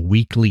a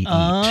weekly eat.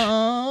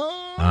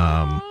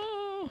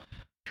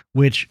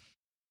 Which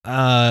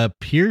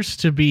appears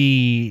to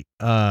be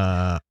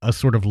a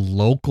sort of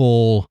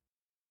local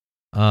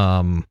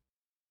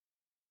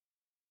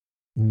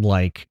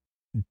like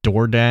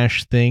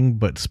DoorDash thing,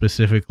 but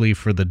specifically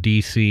for the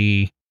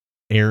DC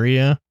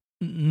area.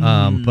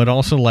 But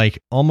also like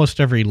almost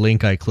every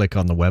link I click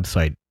on the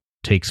website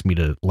takes me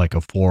to like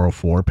a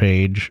 404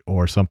 page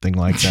or something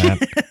like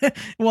that.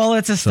 Well,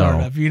 it's a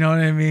startup, you know what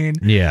I mean?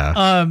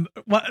 Yeah.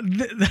 Why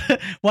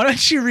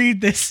don't you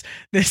read this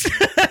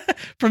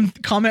from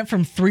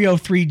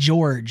 303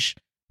 George?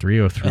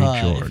 303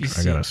 George.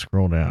 I gotta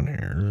scroll down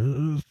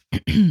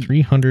here.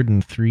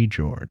 303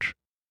 George.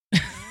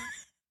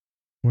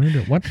 Where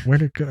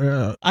did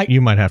go? You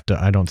might have to.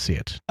 I don't see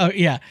it. Oh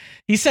yeah,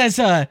 he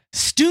says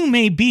stew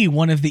may be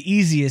one of the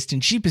easiest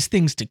and cheapest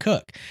things to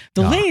cook.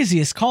 The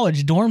laziest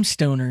college dorm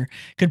stoner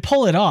could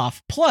pull it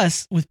off.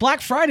 Plus, with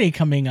Black Friday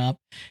coming up,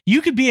 you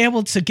could be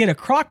able to get a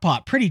crock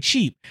pot pretty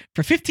cheap.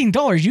 For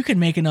 $15, you could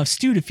make enough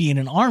stew to feed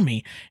an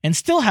army and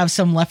still have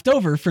some left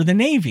over for the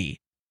Navy.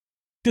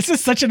 This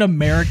is such an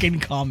American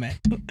comment.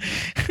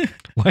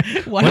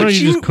 Why don't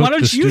you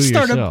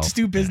start yourself? a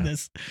stew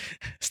business?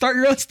 Yeah. Start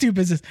your own stew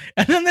business.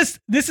 And then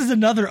this is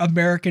another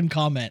American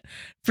comment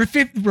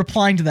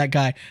replying to that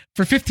guy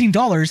for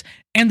 $15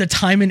 and the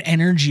time and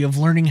energy of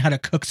learning how to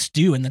cook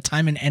stew and the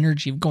time and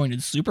energy of going to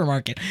the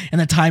supermarket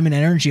and the time and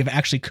energy of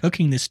actually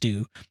cooking the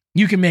stew.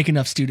 You can make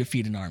enough stew to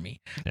feed an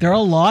army. Yeah. There are a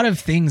lot of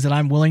things that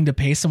I'm willing to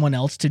pay someone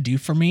else to do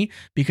for me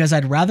because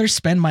I'd rather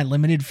spend my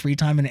limited free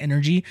time and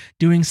energy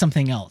doing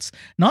something else.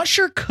 Not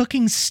sure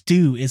cooking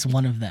stew is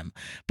one of them,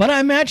 but I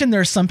imagine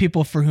there are some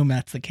people for whom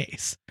that's the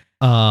case.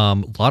 A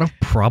lot of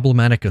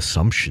problematic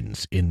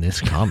assumptions in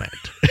this comment.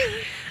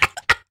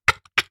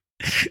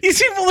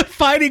 These people are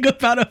fighting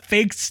about a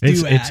fake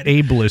stew ad. It's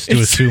ableist to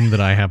assume that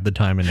I have the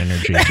time and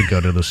energy to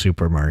go to the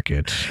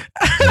supermarket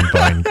and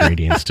buy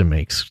ingredients to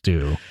make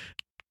stew.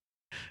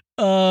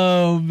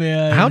 Oh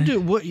man! How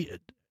do what?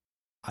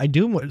 I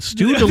do what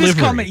stew delivery. This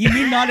comment, you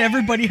mean not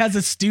everybody has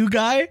a stew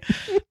guy?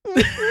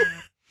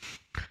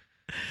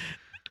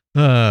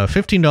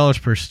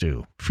 $15 per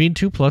stew. Feed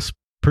 2+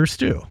 per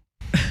stew.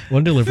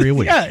 1 delivery a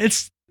week. Yeah,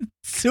 it's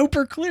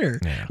super clear.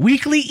 Yeah.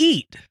 Weekly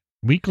eat.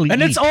 Weekly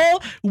and eat. it's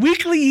all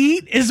weekly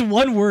eat is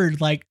one word,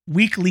 like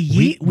weekly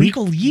eat,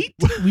 weekly eat,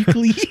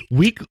 weekly eat.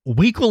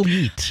 Weekly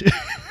eat.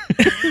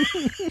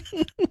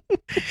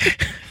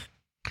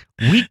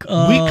 Week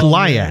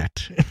lie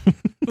at.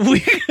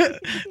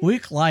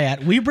 Week lie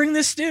at. We bring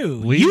the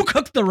stew. You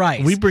cook the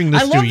rice. We bring the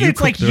stew. I love that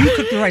it's like you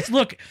cook the rice.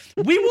 Look,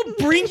 we will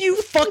bring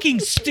you fucking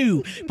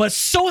stew, but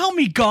so help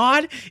me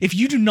God, if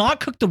you do not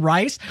cook the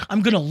rice,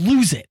 I'm gonna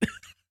lose it.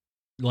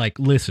 Like,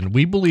 listen,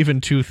 we believe in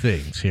 2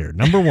 things here.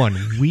 Number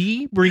 1,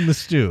 we bring the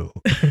stew.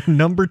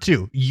 Number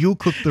 2, you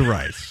cook the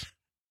rice.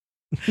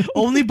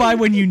 Only buy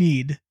when you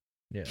need.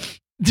 Yeah.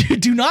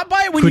 Do not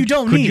buy it when you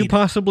don't need. Could you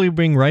possibly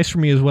bring rice for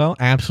me as well?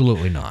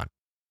 Absolutely not.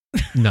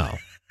 No.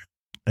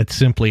 It's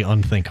simply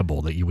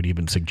unthinkable that you would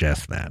even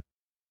suggest that.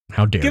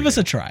 How dare you? Give us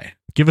a try.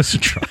 Give us a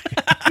try.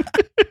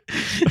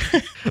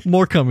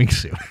 More coming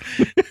soon.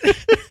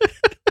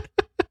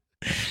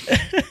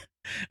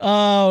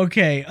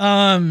 Okay.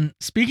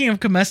 Speaking of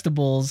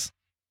comestibles,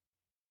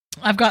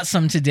 I've got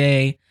some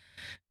today.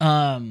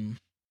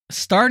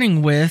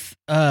 Starting with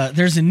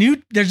there's a new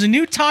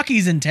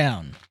Takis in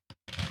town.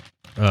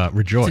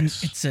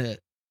 Rejoice. It's a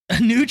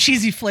new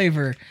cheesy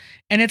flavor,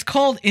 and it's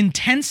called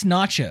Intense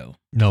Nacho.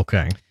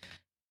 Okay.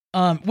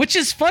 Which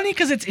is funny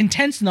because it's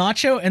intense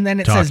nacho, and then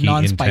it says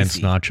non-spicy. Intense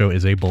nacho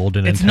is a bold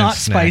and intense not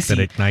snack spicy.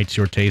 that ignites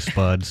your taste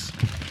buds.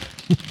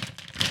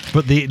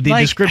 But the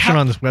description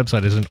on this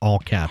website is in all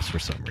caps for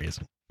some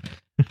reason.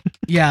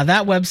 Yeah,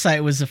 that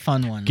website was a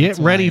fun one. Get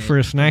ready for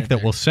a snack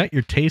that will set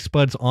your taste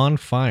buds on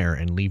fire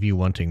and leave you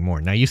wanting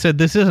more. Now, you said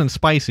this isn't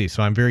spicy,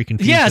 so I'm very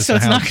confused as to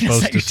how it's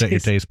supposed to set your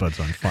taste buds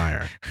on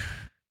fire.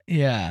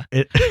 Yeah.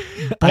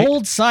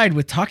 Bold side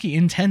with Taki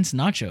Intense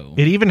Nacho.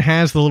 It even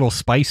has the little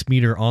spice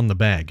meter on the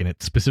bag, and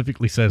it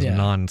specifically says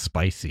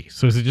non-spicy.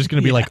 So is it just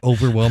going to be like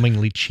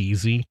overwhelmingly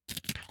cheesy?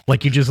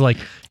 Like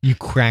you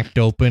cracked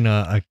open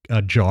a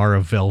jar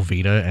of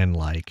Velveeta and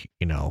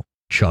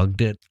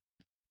chugged it?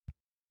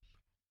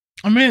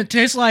 I mean, it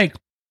tastes like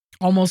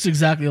almost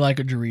exactly like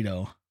a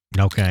Dorito.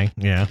 Okay,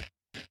 yeah.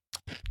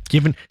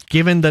 Given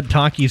that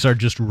Takis are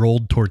just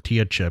rolled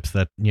tortilla chips,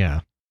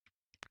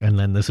 and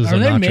then this is a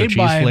nacho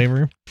cheese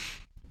flavor.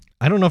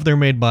 I don't know if they're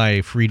made by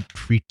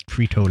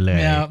Frito-Lay.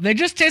 Yeah, they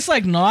just taste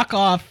like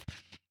knockoff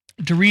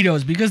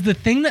Doritos, because the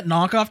thing that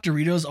knockoff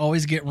Doritos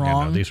always get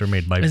wrong these are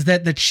made by is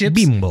that the chips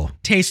Bimbo.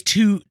 Taste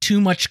too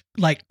much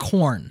like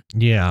corn.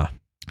 Yeah.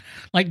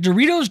 Like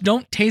Doritos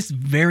don't taste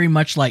very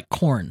much like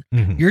corn.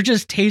 Mm-hmm. You're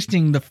just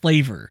tasting the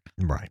flavor.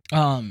 Right.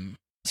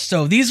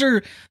 So these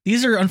are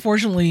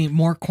unfortunately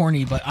more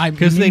corny, but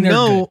because they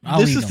know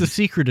this is the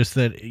secret, is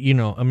that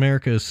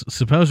America is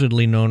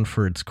supposedly known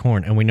for its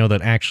corn, and we know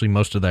that actually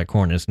most of that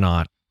corn is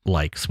not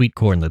like sweet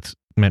corn that's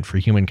meant for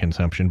human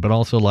consumption, but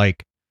also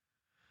like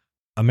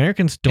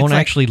Americans don't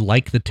actually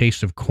like the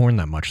taste of corn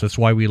that much. That's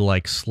why we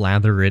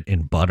slather it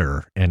in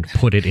butter and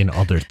put it in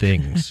other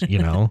things.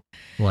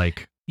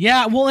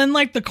 Yeah, well, and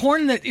the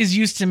corn that is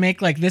used to make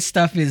this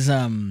stuff is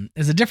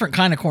a different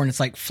kind of corn. It's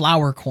like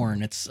flour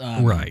corn. It's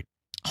right.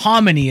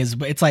 Hominy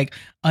it's like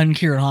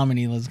uncured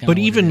hominy. But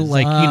even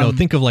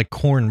think of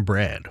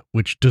cornbread,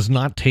 which does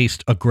not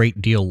taste a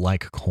great deal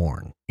like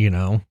corn,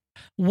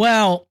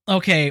 Well,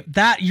 okay,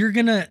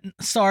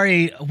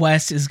 sorry,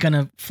 Wes is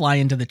gonna fly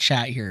into the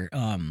chat here,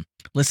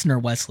 listener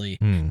Wesley,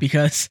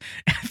 because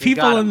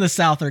people in the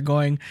South are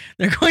going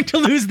to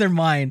lose their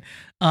mind.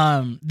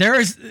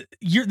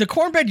 The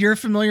cornbread you're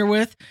familiar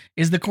with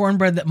is the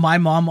cornbread that my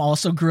mom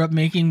also grew up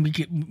making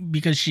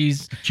because she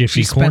spent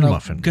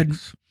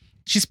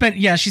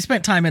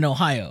time in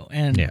Ohio,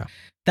 and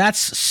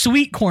that's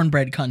sweet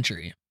cornbread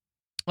country.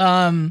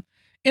 In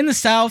the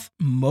South,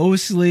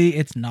 mostly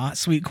it's not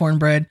sweet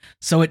cornbread,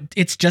 so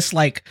it's just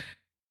like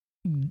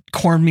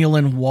cornmeal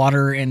and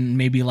water and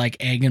maybe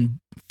egg and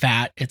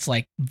fat. It's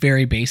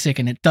very basic,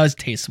 and it does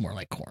taste more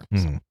like corn.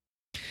 So.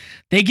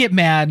 They get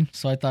mad,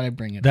 so I thought I'd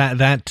bring it.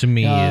 That to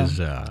me is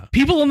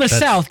people in the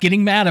South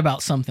getting mad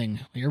about something.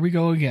 Here we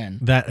go again.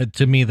 That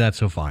to me,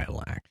 that's a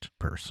vile act.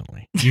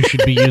 Personally, you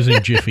should be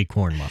using Jiffy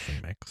corn muffin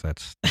mix.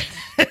 That's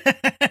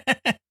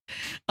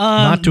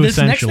not to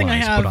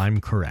essentialize, but I'm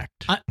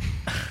correct.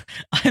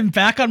 I'm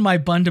back on my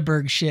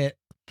Bundaberg shit.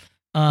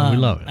 We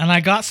love it, and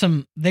I got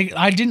some.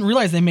 I didn't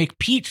realize they make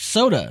peach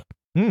soda.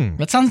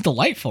 That sounds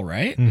delightful,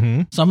 right?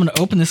 Mm-hmm. So I'm going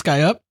to open this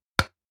guy up.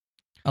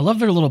 I love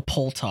their little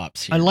pull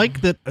tops here. I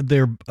like that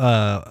their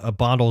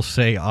bottles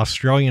say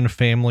Australian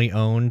family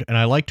owned, and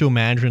I like to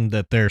imagine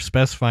that they're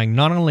specifying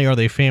not only are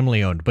they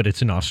family owned, but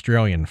it's an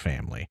Australian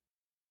family.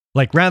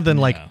 Rather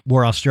than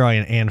we're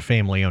Australian and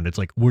family owned, it's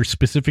we're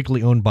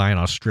specifically owned by an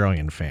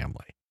Australian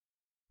family.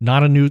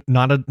 Not a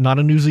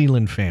New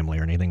Zealand family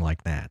or anything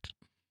like that.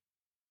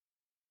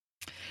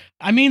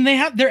 I mean, they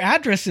have their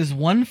address is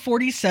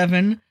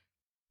 147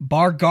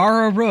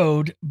 Bargara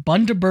Road,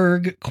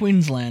 Bundaberg,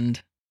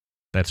 Queensland.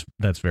 That's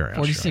very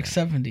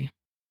 4670.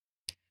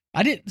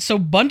 So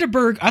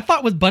Bundaberg, I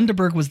thought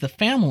Bundaberg was the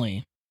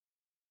family.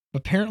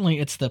 Apparently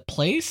it's the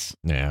place.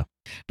 Yeah.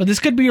 But this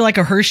could be like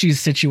a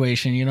Hershey's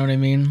situation, you know what I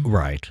mean?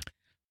 Right.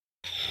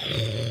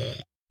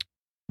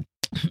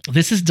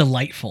 This is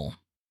delightful.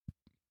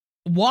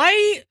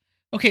 Why?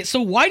 Okay,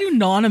 so why do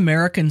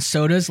non-American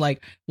sodas,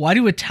 like why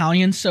do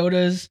Italian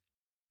sodas?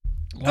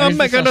 Why I'm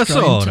making a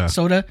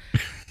soda.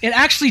 It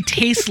actually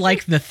tastes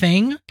like the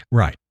thing.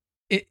 Right.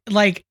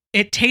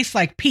 It tastes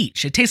like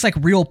peach. It tastes like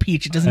real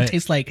peach. It doesn't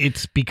taste like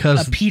it's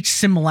because a peach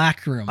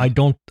simulacrum.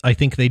 I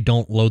think they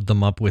don't load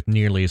them up with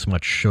nearly as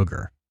much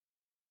sugar.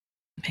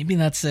 Maybe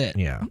that's it.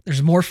 Yeah.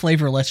 There's more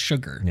flavor, less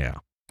sugar. Yeah.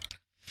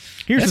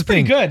 Here's That's the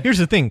thing. pretty good. Here's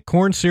the thing.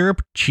 Corn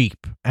syrup,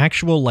 cheap.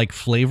 Actual like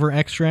flavor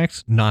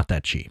extracts, not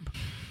that cheap.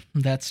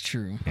 That's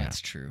true. Yeah. That's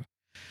true.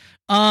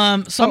 So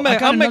I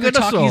got another making a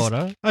Takis.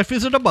 soda. I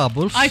fizzed a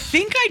bubbles. I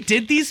think I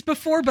did these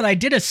before, but I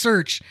did a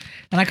search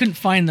and I couldn't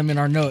find them in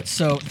our notes.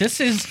 So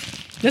this is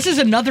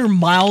another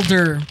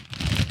milder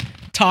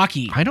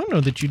Taki. I don't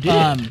know that you did.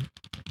 And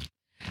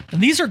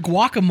these are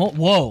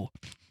guacamole.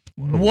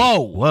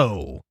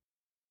 Whoa.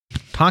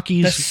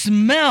 Takis. The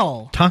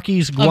smell.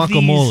 Takis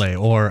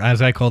guacamole, or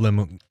as I call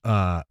them,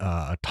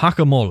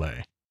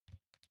 takamole.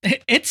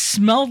 It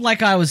smelled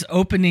like I was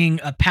opening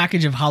a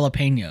package of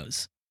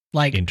jalapenos.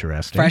 Like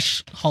interesting.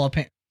 Fresh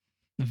jalapeno.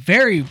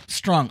 Very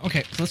strong.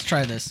 Okay, so let's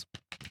try this.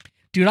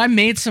 Dude, I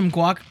made some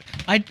guac.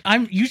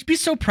 You'd be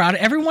so proud.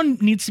 Everyone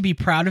needs to be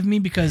proud of me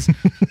because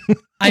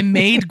I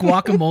made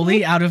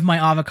guacamole out of my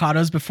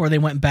avocados before they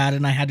went bad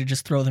and I had to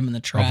just throw them in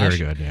the trash. Oh, very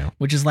good, yeah.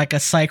 Which is like a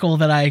cycle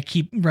that I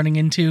keep running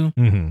into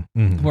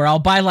where I'll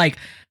buy like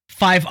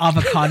 5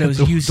 avocados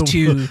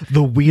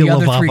the wheel the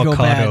of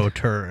avocado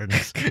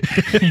turns.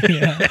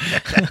 Yeah.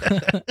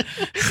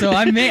 So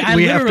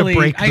we have to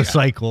break the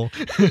cycle.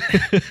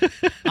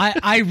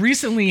 I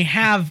recently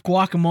have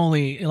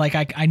guacamole. Like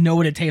I know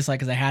what it tastes like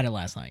because I had it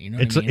last night. You know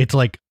what I mean? It's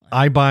like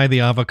I buy the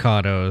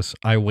avocados,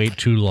 I wait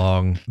too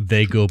long,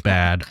 they go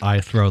bad, I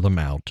throw them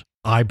out.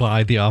 I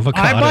buy the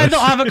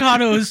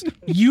avocados.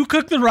 You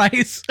cook the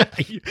rice.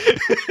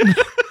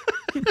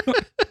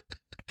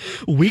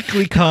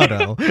 Weekly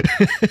Cado.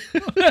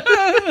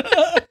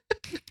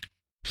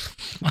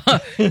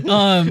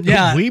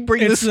 Yeah. We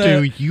bring the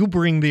stew, you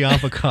bring the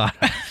avocado.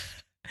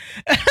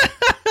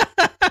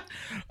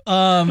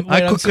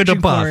 I cook it a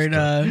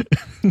pasta.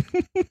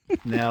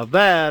 Now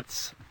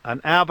that's an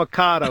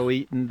avocado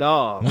eating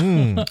dog.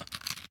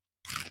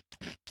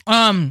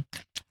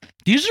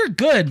 These are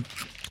good.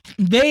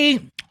 They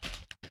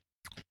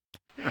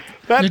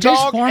That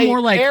dog ate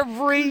more like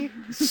every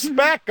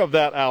speck of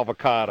that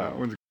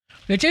avocado.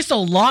 They taste a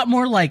lot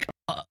more like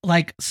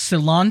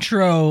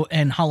cilantro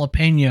and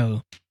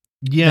jalapeno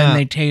than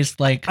they taste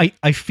like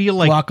I feel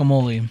like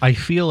guacamole. I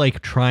feel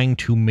like trying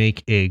to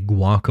make a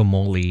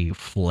guacamole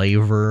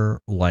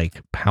flavor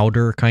like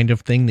powder kind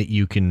of thing that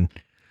you can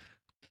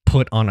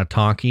put on a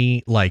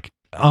Taki. Like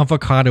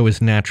avocado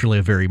is naturally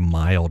a very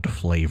mild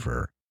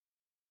flavor.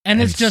 And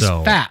it's just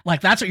fat.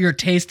 Like that's what you're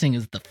tasting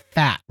is the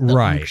fat.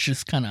 Right. It's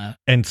just kind of.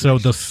 And so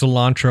the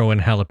cilantro and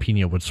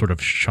jalapeno would sort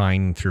of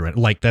shine through it.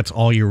 Like that's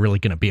all you're really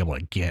going to be able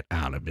to get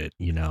out of it,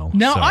 you know?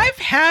 Now so.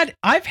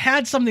 I've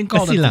had something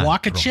called a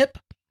guaca chip.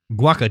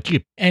 Guaca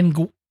chip.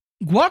 And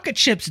guaca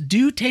chips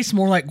do taste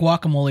more like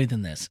guacamole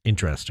than this.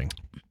 Interesting.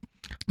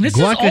 This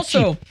guaca is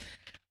also chip.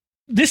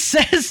 This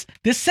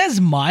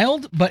says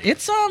mild, but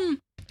it's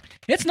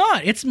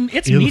not. It's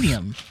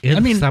medium. I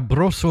mean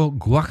sabroso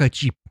guaca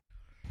chip.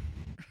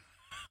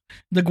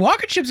 The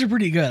guaca chips are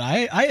pretty good.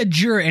 I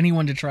adjure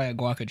anyone to try a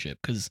guaca chip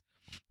because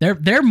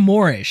they're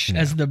Moorish,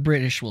 as the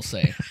British will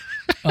say.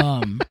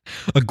 A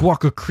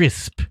guaca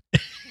crisp.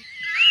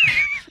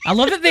 I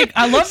love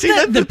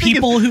that the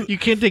people who you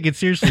can't take it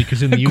seriously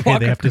because in the UK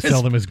they have to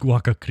sell them as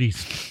guaca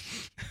crisp.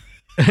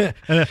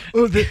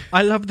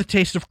 I love the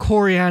taste of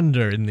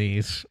coriander in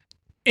these.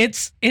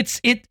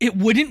 It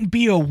wouldn't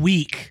be a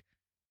week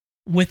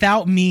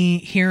without me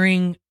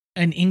hearing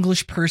an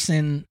English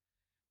person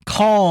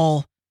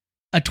call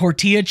a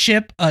tortilla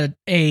chip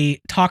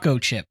a taco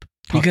chip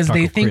because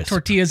they think crisp.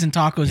 Tortillas and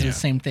tacos are the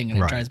same thing, and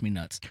it drives me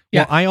nuts.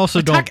 Yeah, well, I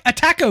also don't a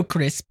taco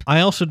crisp. I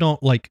also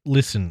don't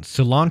listen.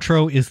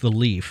 Cilantro is the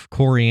leaf.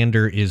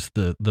 Coriander is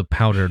the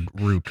powdered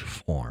root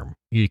form.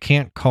 You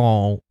can't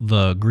call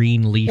the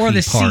green leafy or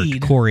the part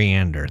seed.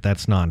 Coriander.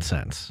 That's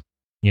nonsense.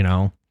 You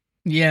know.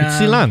 Yeah, it's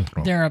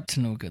cilantro. They're up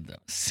to no good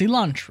though.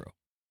 Cilantro.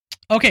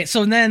 Okay,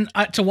 so then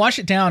to wash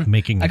it down,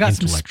 I got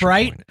some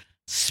Sprite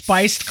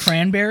spiced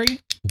cranberry.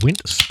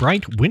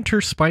 Sprite winter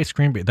spice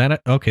cranberry.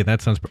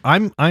 That sounds.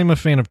 I'm a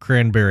fan of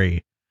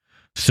cranberry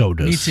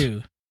sodas. Me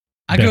too.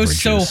 I go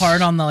so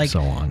hard on the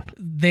so on.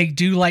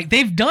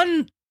 They've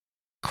done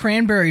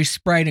cranberry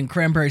Sprite and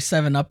cranberry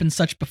 7-Up and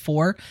such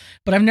before,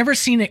 but I've never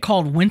seen it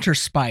called winter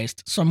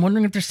spiced. So I'm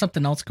wondering if there's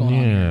something else going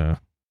on. Yeah.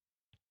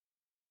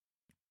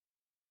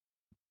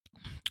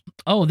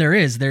 Oh, there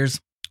is. There's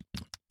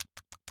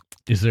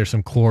Is there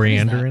some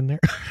coriander in there?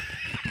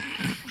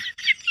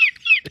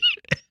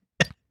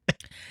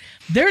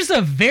 There's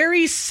a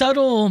very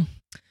subtle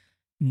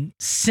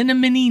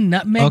cinnamony,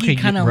 nutmeggy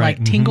kind of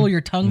like tingle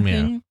your tongue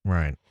thing.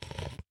 Right.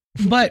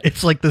 But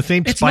it's like the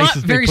same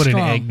spices they put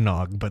strong. in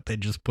eggnog, but they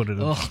just put it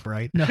in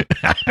Sprite. No,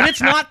 but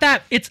it's not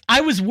that.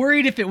 I was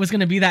worried if it was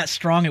going to be that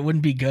strong, it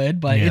wouldn't be good.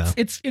 But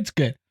it's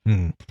good.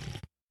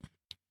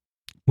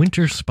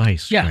 Winter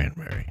spice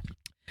cranberry.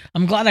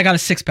 I'm glad I got a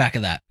 6-pack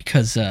of that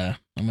because I'm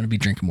going to be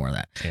drinking more of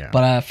that. Yeah.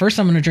 But first,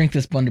 I'm going to drink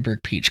this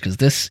Bundaberg Peach because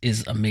this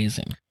is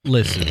amazing.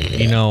 Listen,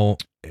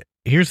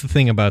 here's the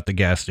thing about the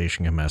gas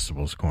station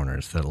comestibles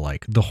corners that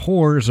like the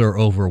whores are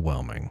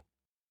overwhelming,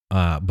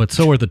 but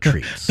so are the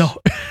treats.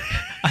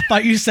 I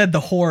thought you said the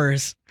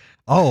whores.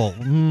 Oh,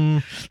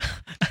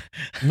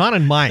 not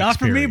in my not experience.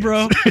 For me,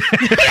 bro.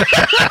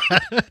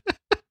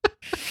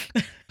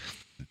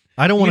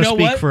 I don't want to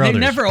speak for others. They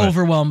never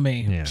overwhelm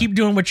me. Yeah. Keep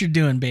doing what you're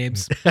doing,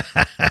 babes.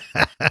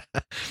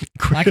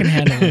 I can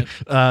handle it.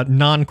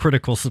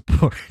 Non-critical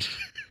support.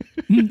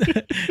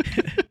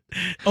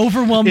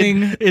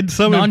 Overwhelming, in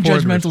some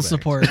non-judgmental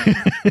support.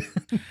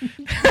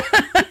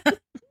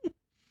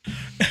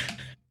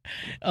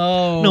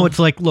 Oh no, it's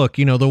like, look,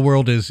 the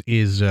world is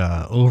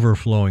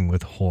overflowing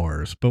with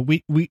horrors, but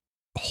we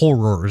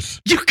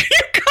horrors. You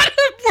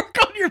gotta work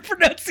on your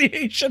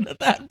pronunciation of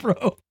that,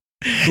 bro.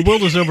 The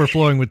world is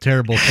overflowing with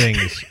terrible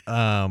things.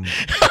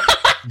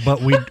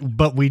 But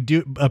we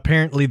do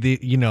apparently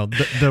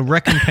the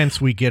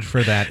recompense we get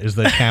for that is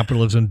that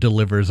capitalism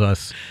delivers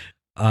us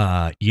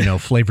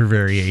flavor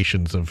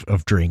variations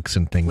of drinks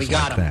and things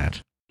like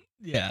that.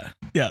 Yeah,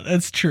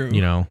 that's true.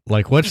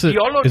 Like what's it?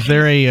 Is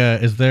there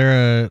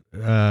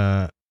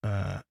a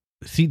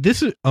see,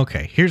 this is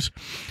okay. Here's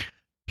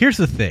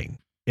the thing.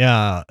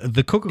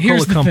 The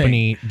Coca-Cola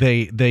company,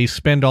 they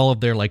spend all of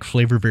their like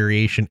flavor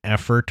variation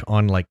effort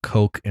on like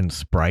Coke and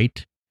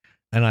Sprite.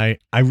 And I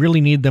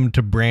really need them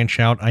to branch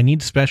out. I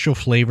need special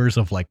flavors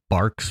of like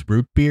Barks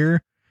root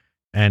beer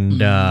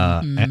and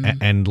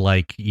and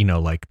like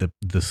like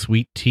the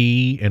sweet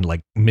tea and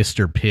like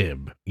Mr.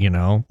 Pibb,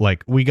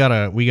 like we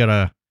gotta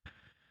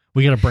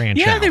branch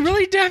out. Yeah, they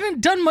really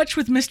haven't done much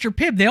with Mr.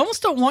 Pibb. They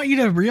almost don't want you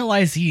to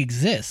realize he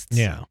exists.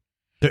 Yeah.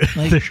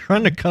 They're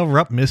trying to cover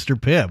up Mr.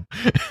 Pibb.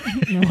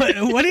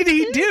 What did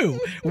he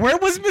do? Where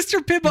was Mr.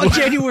 Pibb on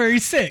January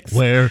 6th?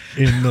 Where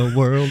in the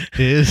world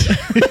is...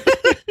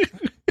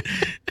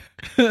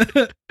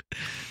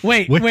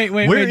 Wait,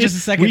 just a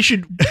second. We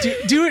should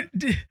do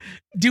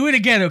it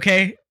again,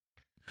 okay?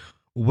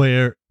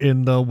 Where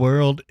in the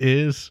world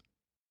is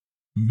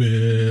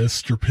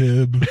Mr.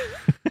 Pibb?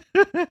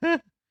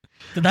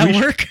 Did that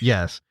work?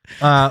 Yes.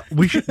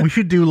 We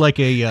should do like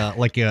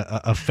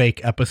a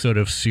fake episode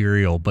of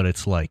Serial, but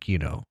it's like,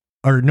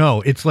 or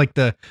no, it's like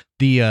the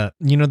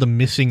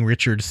Missing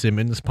Richard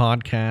Simmons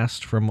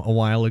podcast from a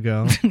while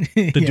ago.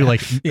 They do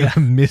like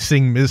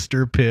Missing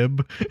Mr.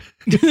 Pibb.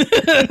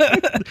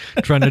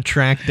 Trying to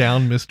track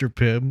down Mr.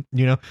 Pibb,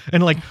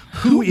 and like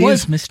who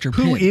is Mr. Pibb?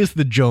 Who is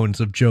the Jones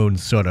of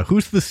Jones Soda?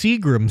 Who's the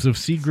Seagrams of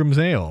Seagram's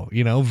Ale?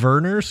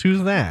 Verner's?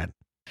 Who's that?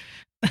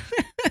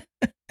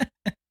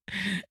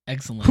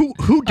 Excellent.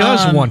 Who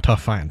does want a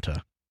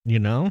Fanta?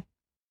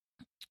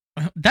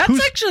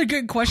 That's actually a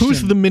good question.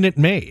 Who's the Minute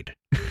Maid?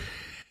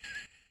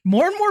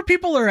 More and more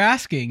people are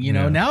asking.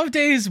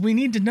 Nowadays we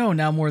need to know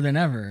now more than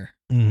ever.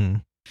 Mm-hmm.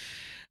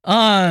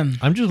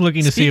 I'm just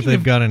looking to see if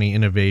they've got any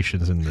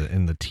innovations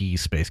in the tea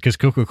space, because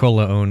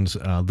Coca-Cola owns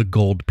the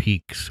Gold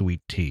Peak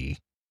sweet tea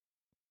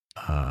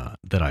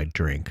that I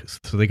drink.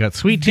 So they got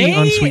sweet tea,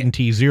 unsweetened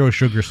tea, zero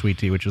sugar sweet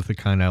tea, which is the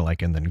kind I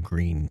like, and then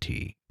green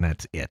tea. And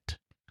that's it.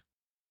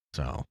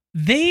 So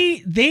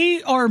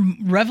they are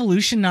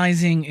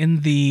revolutionizing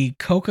in the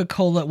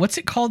Coca-Cola. What's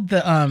it called?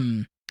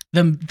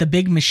 The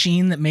big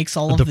machine that makes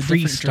all of the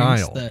different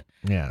freestyle drinks.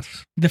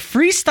 Yes, the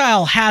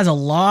freestyle has a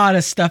lot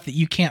of stuff that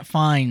you can't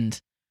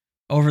find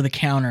over the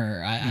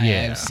counter. I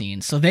have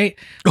seen. So they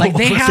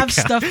have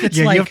stuff that's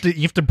like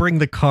you have to bring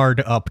the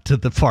card up to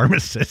the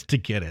pharmacist to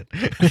get it.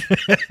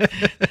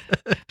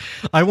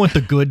 I want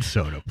the good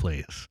soda,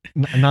 please,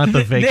 not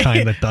the fake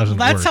kind that doesn't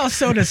work. That's how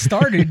soda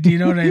started. Do you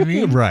know what I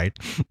mean? Right.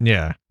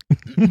 Yeah.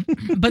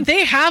 But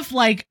they have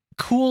like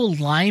cool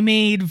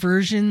limeade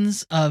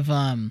versions of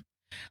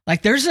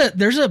like there's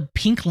a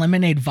pink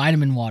lemonade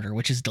vitamin water,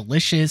 which is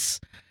delicious.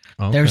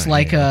 Okay, there's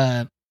like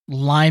a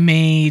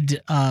limeade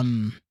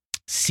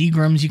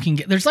Seagrams you can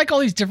get. There's like all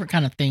these different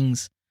kind of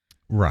things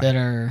that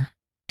are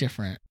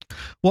different.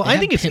 Well, I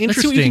think it's interesting.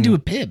 Let's see what you can do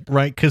with Pibb.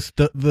 Right, because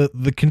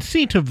the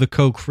conceit of the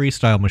Coke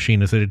Freestyle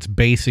machine is that it's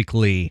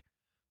basically,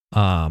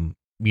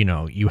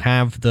 you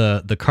have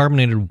the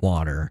carbonated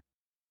water,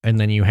 and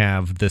then you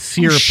have the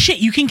syrup. Oh, shit,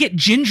 you can get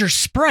ginger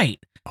Sprite.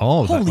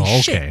 Oh, holy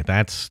shit! Okay,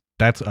 that's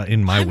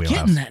in my wheelhouse.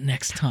 I'm getting that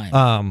next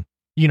time.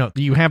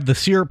 You have the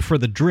syrup for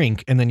the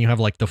drink, and then you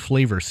have like the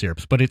flavor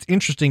syrups. But it's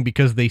interesting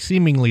because they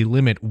seemingly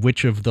limit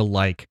which of the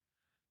like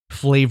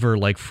flavor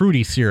like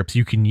fruity syrups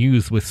you can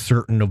use with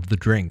certain of the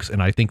drinks,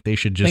 and I think they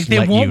should just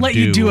they won't let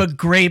you do a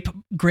grape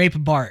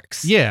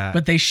barks. Yeah,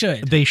 but they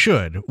should. They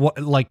should.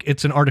 Like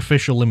it's an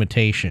artificial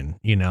limitation,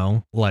 you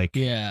know. Like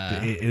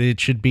it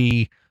should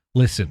be.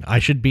 Listen, I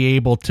should be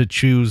able to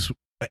choose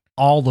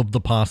all of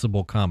the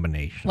possible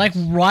combinations. Like,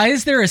 why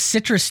is there a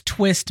citrus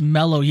twist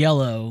mellow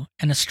yellow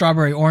and a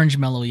strawberry orange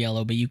mellow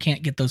yellow, but you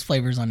can't get those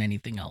flavors on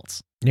anything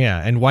else?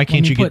 Yeah, and why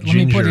can't you get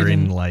ginger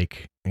in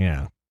like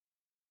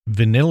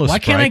vanilla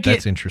Sprite?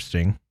 That's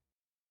interesting.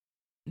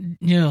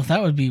 That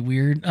would be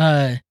weird.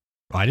 I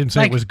didn't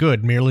say it was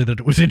good, merely that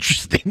it was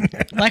interesting.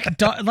 like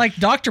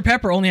Dr.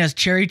 Pepper only has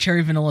cherry,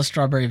 vanilla,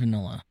 strawberry,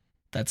 vanilla.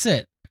 That's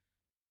it.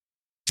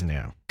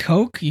 Yeah.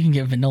 Coke, you can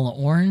get vanilla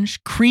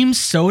orange. Cream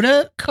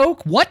soda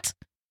Coke? What?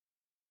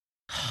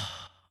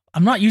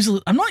 I'm not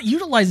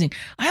utilizing.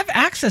 I have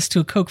access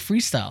to a Coke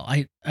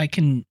Freestyle. I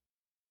can.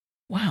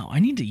 Wow, I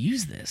need to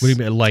use this. What do you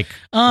mean? Like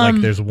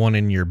there's one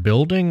in your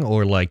building,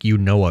 or like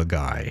a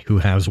guy who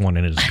has one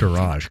in his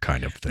garage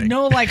kind of thing?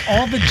 No, like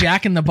all the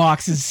Jack in the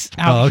Boxes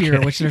out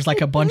here, which there's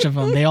like a bunch of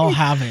them. They all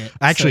have it.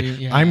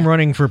 Actually, I'm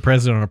running for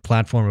president on a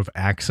platform of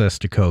access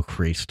to Coke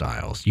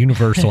Freestyles,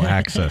 universal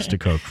access to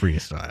Coke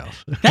Freestyles.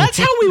 That's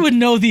how we would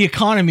know the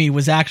economy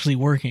was actually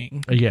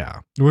working.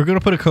 Yeah, we're gonna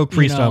put a Coke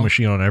Freestyle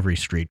machine on every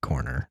street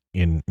corner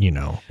in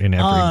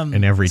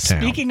every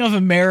town. Speaking of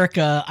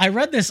America, I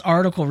read this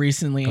article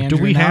recently, Andrew.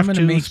 Do we have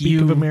to make speak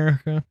of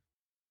America?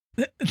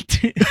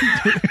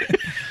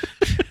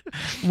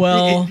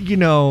 Well,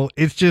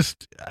 it's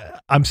just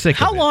I'm sick.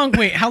 How long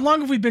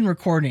have we been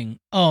recording?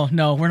 Oh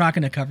no, we're not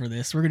going to cover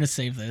this. We're going to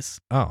save this.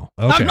 Oh,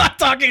 okay. I'm not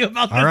talking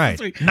about this. All right,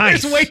 this week.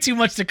 nice. There's way too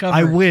much to cover.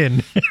 I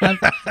win.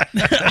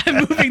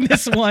 I'm moving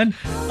this one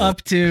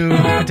up to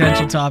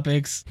potential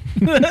topics.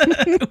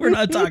 We're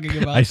not talking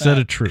about. I said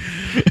a truth.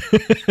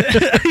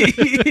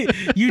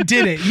 You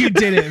did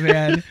it,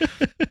 man.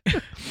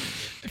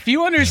 If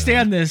you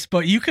understand this,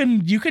 but you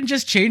can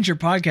just change your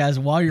podcast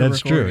while you're recording.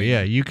 That's true.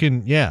 Yeah, you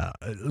can. Yeah,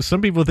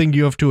 some people think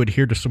you have to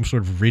adhere to some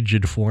sort of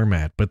rigid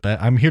format, but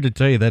I'm here to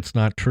tell you that's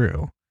not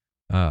true.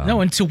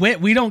 No, and to wit,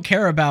 we don't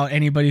care about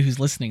anybody who's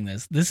listening.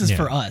 This is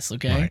for us,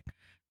 okay? Right.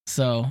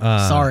 So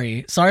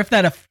sorry if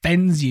that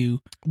offends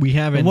you. We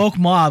have the woke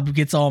mob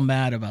gets all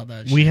mad about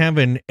that. We have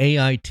an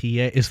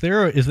AITA. Is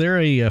there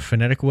a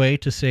phonetic way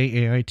to say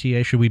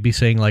AITA? Should we be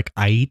saying like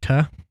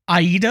AITA?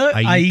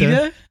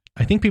 AITA?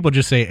 I think people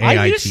just say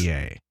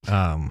AITA.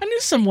 I knew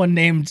someone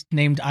named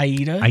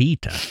Aida.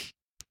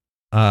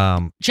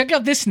 Aita. Check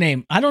out this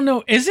name. I don't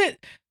know. Is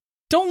it?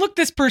 Don't look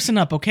this person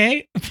up,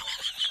 okay?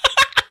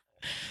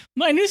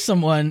 I knew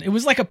someone. It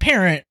was like a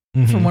parent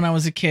from when I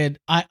was a kid.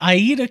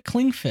 Aida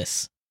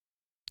Klingfis.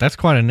 That's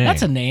quite a name.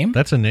 That's a name.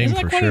 That's a name. Isn't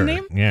that for quite sure. A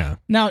name? Yeah.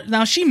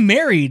 Now she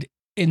married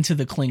into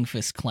the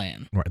Klingfis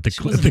clan. Right. The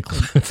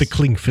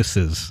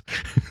Klingfises.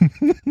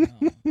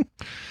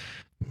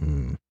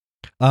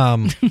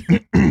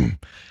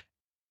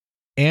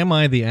 Am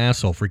I the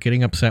asshole for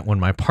getting upset when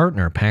my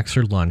partner packs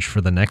her lunch for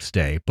the next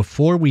day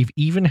before we've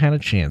even had a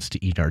chance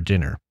to eat our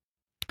dinner?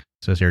 It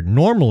says here,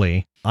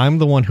 normally I'm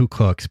the one who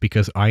cooks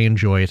because I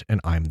enjoy it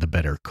and I'm the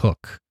better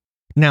cook.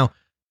 Now,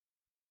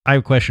 I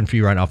have a question for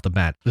you right off the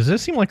bat. Does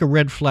this seem like a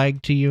red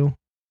flag to you?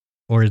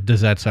 Or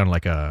does that sound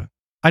like I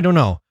don't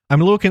know.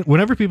 I'm looking,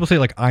 whenever people say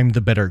like, I'm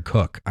the better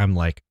cook, I'm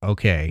like,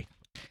 okay.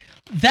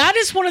 That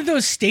is one of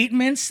those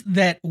statements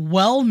that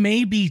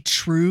may be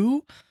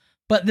true,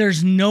 but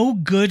there's no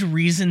good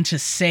reason to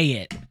say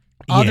it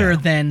other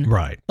than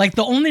like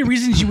the only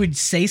reasons you would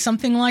say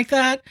something like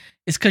that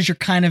is because you're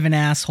kind of an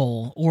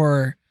asshole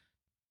or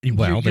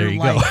there you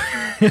go.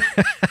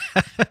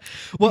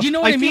 Well, you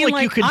know what I feel mean?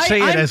 Like you could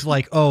say it as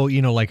like, oh,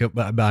 like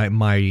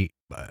my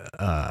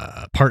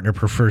partner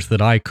prefers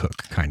that I cook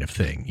kind of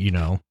thing,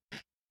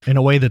 in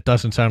a way that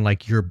doesn't sound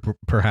like you're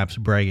perhaps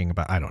bragging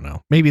about. I don't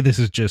know. Maybe this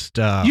is just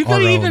you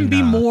could even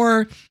be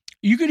more.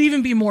 You could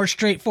even be more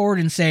straightforward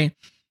and say,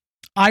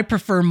 I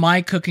prefer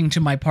my cooking to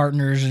my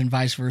partner's and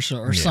vice versa,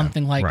 or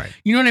something like. Right.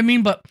 You know what I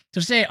mean? But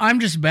to say I'm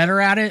just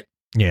better at it.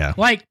 Yeah.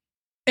 Like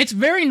it's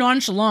very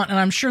nonchalant, and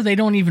I'm sure they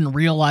don't even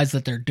realize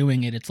that they're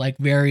doing it. It's like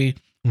very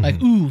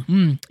like, ooh,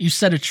 you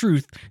said a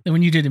truth that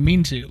when you didn't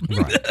mean to.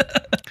 Right.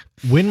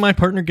 When my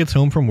partner gets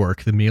home from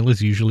work, the meal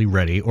is usually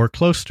ready or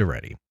close to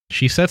ready.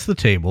 She sets the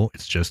table,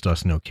 it's just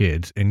us, no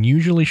kids, and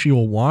usually she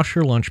will wash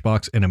her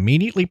lunchbox and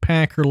immediately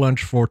pack her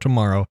lunch for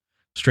tomorrow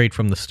straight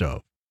from the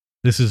stove.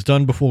 This is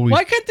done before we...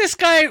 Why can't this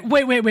guy...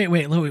 Wait,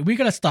 we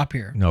gotta stop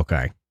here.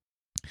 Okay.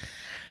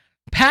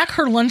 Pack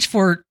her lunch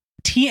for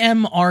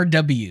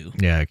TMRW.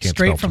 Yeah, I can't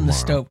straight spell from tomorrow. the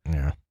stove.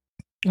 Yeah.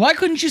 Why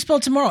couldn't you spell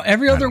tomorrow?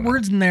 Every other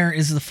word in there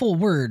is the full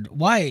word.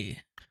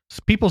 Why?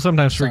 People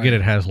sometimes forget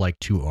it has like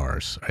 2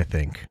 R's, I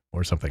think,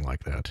 or something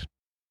like that.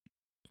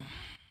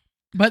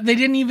 But they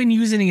didn't even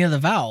use any of the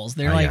vowels.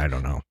 They're like, I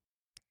don't know.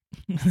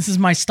 This is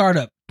my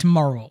startup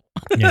tomorrow.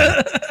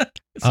 Yeah.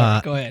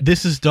 Sorry, go ahead.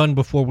 This is done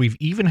before we've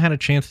even had a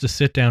chance to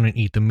sit down and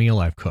eat the meal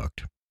I've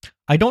cooked.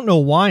 I don't know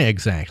why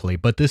exactly,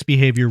 but this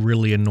behavior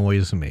really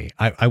annoys me.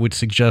 I would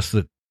suggest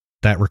that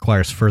that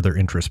requires further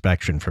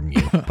introspection from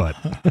you. But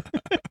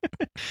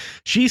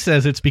she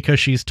says it's because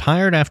she's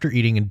tired after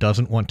eating and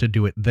doesn't want to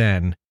do it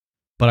then.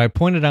 But I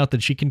pointed out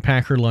that she can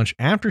pack her lunch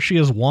after she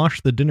has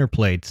washed the dinner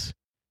plates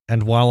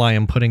and while I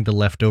am putting the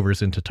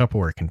leftovers into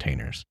Tupperware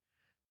containers.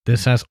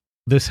 This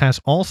has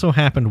also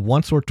happened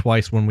once or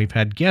twice when we've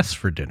had guests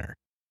for dinner.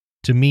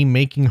 To me,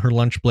 making her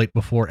lunch plate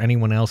before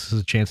anyone else has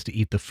a chance to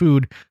eat the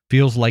food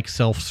feels like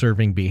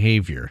self-serving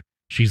behavior.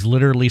 She's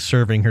literally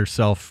serving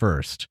herself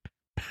first.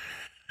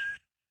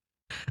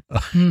 I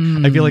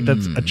feel like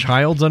that's a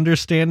child's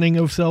understanding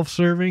of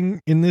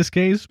self-serving in this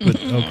case,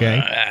 but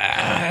okay.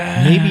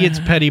 Maybe it's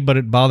petty, but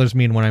it bothers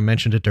me, and when I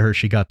mentioned it to her,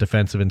 she got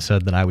defensive and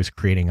said that I was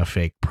creating a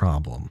fake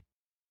problem.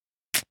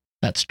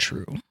 That's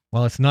true.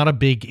 Well, it's not a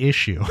big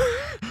issue.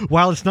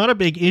 While it's not a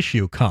big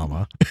issue,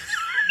 comma.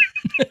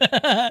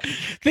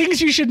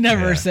 Things you should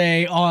never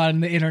say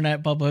on the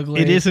internet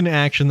publicly. It is an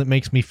action that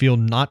makes me feel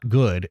not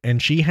good,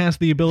 and she has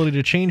the ability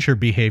to change her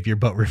behavior,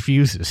 but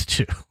refuses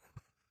to.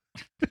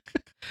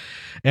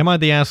 Am I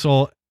the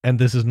asshole and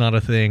this is not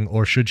a thing,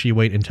 or should she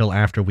wait until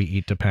after we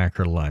eat to pack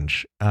her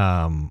lunch?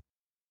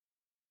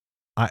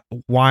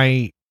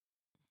 Why?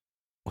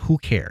 Who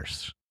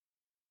cares?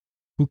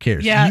 Who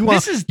cares? Yeah,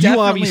 this is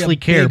definitely you obviously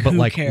care, but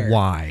like, care.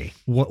 why?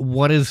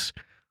 What is?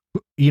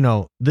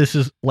 This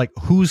is like,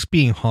 who's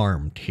being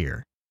harmed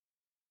here?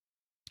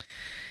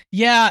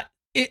 Yeah,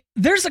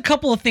 there's a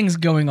couple of things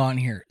going on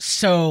here.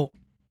 So,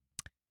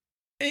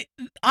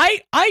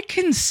 I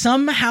can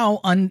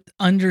somehow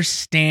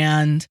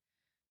understand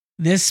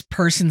this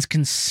person's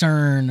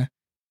concern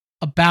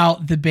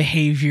about the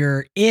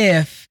behavior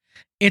if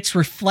it's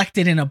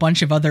reflected in a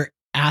bunch of other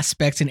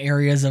aspects and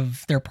areas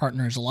of their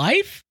partner's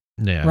life.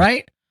 Yeah.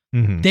 Right?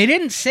 Mm-hmm. They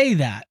didn't say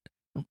that.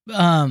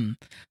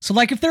 So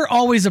like if they're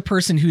always a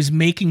person who's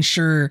making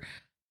sure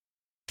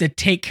to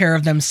take care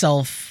of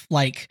themselves,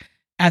 like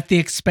at the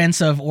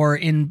expense of or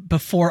in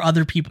before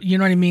other people, you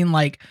know what I mean?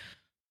 Like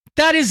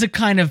that is a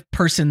kind of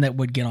person that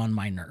would get on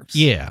my nerves.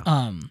 Yeah.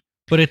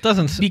 But it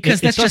doesn't, because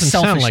that's it doesn't just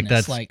sound like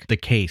selfishness, that's the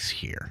case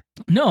here.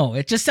 No,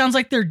 it just sounds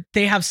like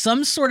they have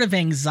some sort of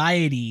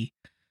anxiety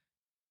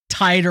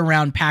tied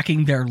around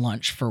packing their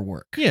lunch for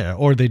work. Yeah,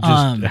 or they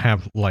just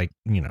have like,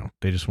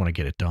 they just want to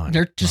get it done.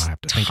 They're just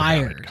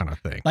tired, kind of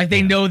thing. Like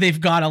they know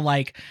they've got a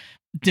like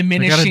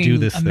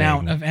diminishing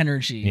amount of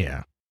energy.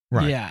 Yeah.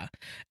 Right. Yeah.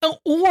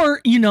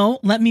 Or,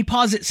 let me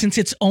pause it since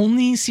it's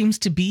only seems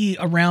to be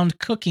around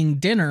cooking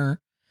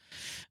dinner.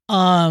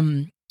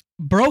 Bro,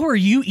 are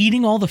you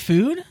eating all the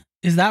food?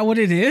 Is that what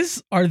it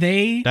is? Are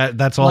they?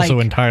 That's also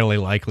entirely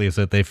likely is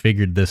that they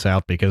figured this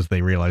out because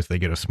they realized they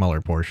get a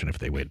smaller portion if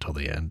they wait till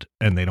the end,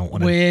 and they don't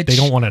want to. They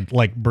don't want to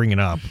like bring it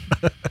up.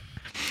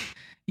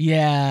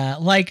 Yeah,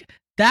 like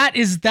that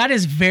is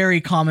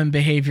very common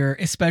behavior,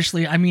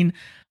 especially. I mean,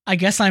 I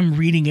guess I'm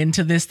reading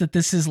into this that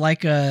this is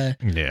like a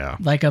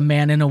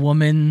man and a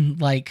woman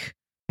like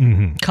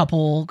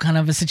couple kind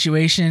of a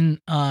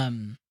situation.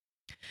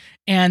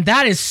 And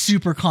that is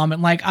super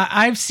common. Like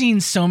I've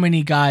seen so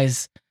many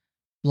guys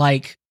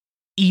like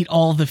eat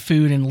all the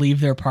food and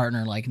leave their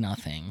partner like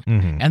nothing.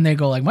 Mm-hmm. And they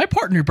go like, my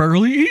partner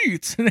barely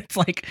eats. And it's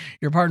like,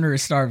 your partner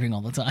is starving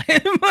all the time.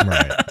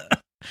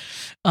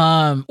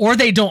 Right. Or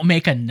they don't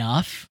make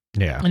enough.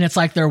 Yeah. And it's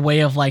like their way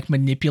of like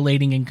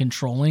manipulating and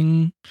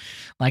controlling.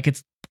 Like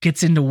it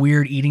gets into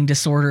weird eating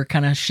disorder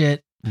kind of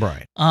shit.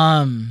 Right.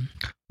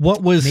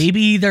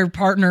 Maybe their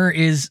partner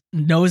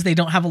knows they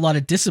don't have a lot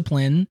of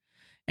discipline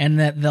and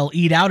that they'll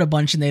eat out a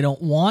bunch and they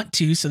don't want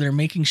to. So they're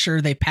making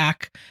sure they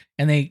pack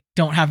and they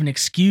don't have an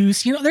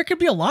excuse. There could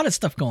be a lot of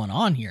stuff going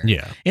on here.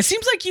 Yeah. It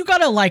seems like you got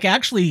to like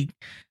actually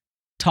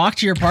talk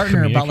to your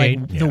partner about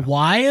like the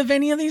why of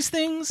any of these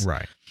things.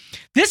 Right.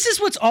 This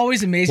is what's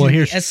always amazing to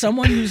me as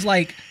someone who's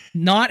like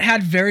not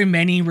had very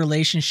many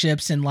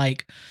relationships and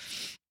like,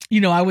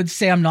 I would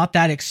say I'm not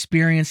that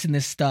experienced in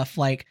this stuff.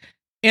 Like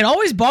it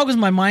always boggles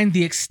my mind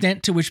the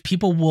extent to which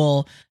people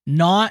will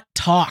not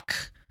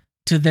talk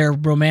to their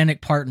romantic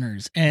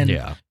partners.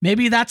 And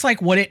maybe that's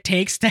like what it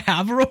takes to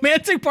have a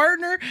romantic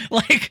partner.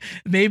 Like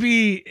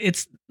maybe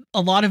it's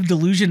a lot of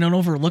delusion and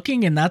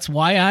overlooking. And that's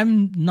why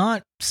I'm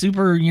not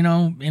super,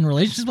 in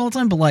relationships all the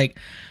time, but like,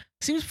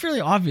 seems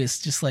fairly obvious.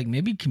 Just like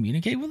maybe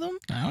communicate with them.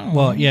 I don't know.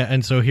 Well, yeah.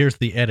 And so here's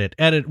the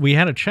edit. We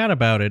had a chat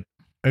about it.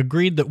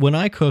 Agreed that when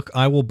I cook,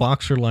 I will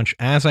box her lunch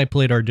as I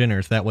plate our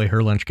dinners. That way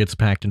her lunch gets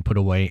packed and put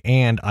away,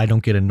 and I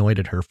don't get annoyed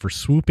at her for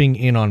swooping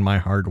in on my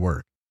hard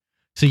work.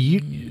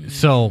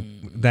 So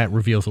that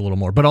reveals a little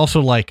more, but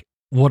also like,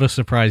 what a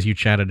surprise you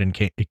chatted and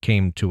it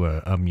came to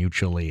a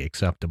mutually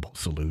acceptable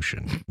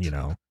solution,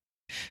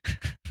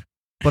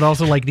 but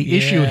also like the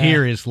issue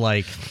here is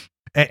like,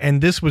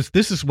 and this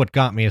is what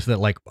got me is that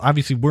like,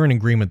 obviously we're in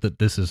agreement that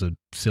this is a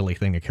silly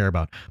thing to care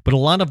about, but a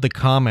lot of the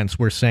comments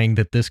were saying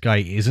that this guy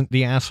isn't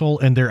the asshole.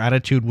 And their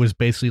attitude was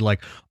basically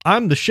like,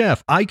 I'm the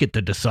chef. I get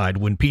to decide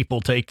when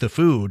people take the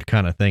food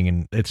kind of thing.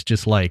 And it's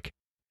just like,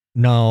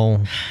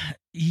 no.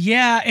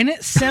 Yeah, and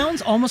it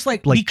sounds almost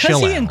like because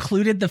he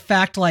included the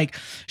fact like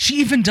she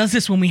even does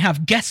this when we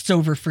have guests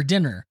over for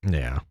dinner.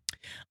 Yeah.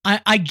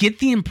 I get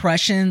the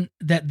impression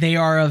that they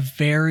are a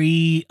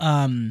very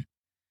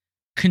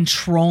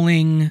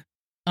controlling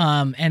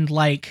and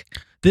like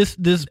this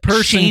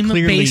person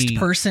shame-based clearly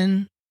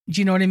person. Do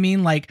you know what I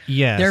mean? Like,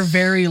 yes. They're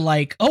very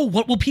like, oh,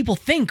 what will people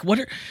think? What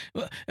are,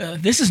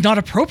 this is not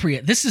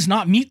appropriate. This does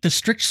not meet the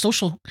strict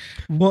social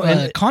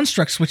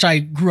constructs which I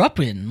grew up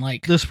in.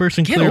 Like, this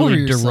person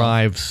clearly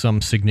derives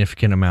some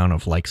significant amount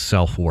of like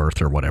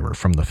self-worth or whatever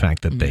from the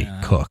fact that they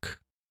cook,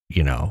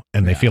 you know,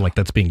 and they feel like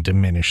that's being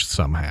diminished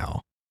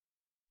somehow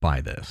by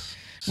this,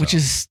 which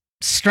is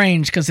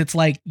strange because it's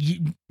like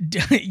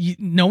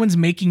no one's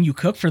making you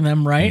cook for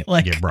them, right?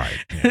 Like, yeah,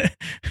 right. Yeah.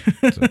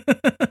 So,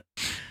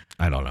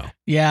 I don't know.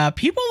 Yeah,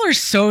 people are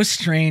so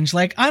strange.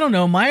 Like, I don't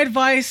know. My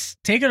advice,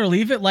 take it or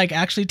leave it. Like,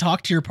 actually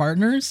talk to your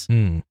partners.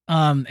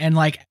 And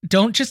like,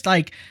 don't just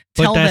like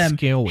tell them,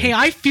 hey,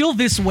 I feel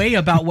this way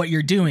about what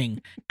you're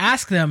doing.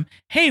 Ask them,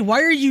 hey,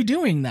 why are you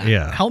doing that?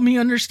 Yeah. Help me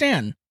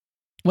understand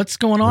what's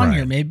going on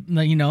here.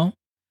 Maybe, you know.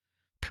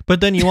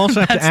 But then you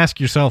also have to ask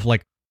yourself,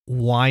 like,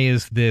 why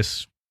is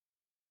this?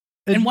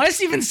 And why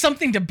is even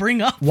something to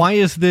bring up? Why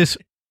is this?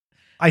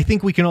 I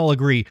think we can all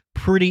agree,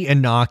 pretty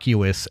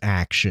innocuous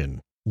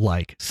action.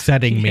 Like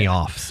setting me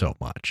off so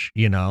much,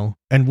 you know?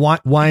 And why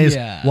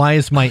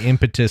is my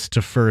impetus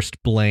to first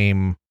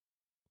blame,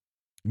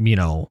 you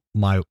know,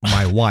 my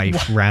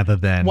wife rather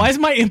than why is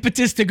my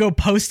impetus to go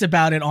post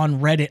about it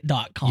on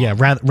reddit.com? Yeah,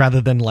 rather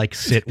than like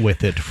sit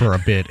with it for a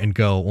bit and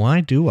go,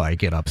 why do I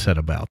get upset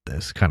about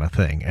this kind of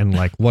thing? And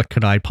like, what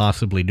could I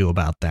possibly do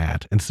about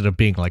that? Instead of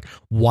being like,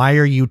 why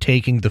are you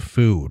taking the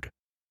food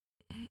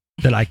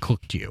that I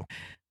cooked you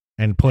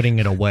and putting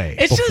it away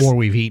before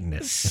we've eaten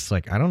it? It's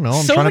like, I don't know.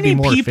 I'm trying to be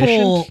more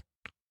efficient.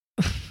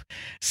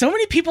 So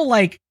many people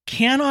like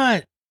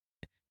cannot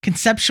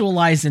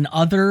conceptualize an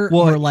other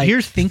or like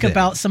think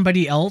about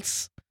somebody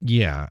else.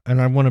 Yeah. And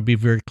I want to be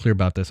very clear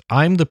about this.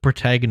 I'm the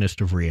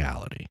protagonist of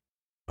reality.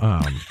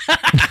 Yeah.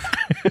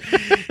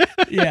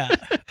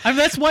 I mean,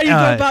 that's why you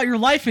go about your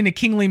life in a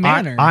kingly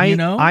manner. You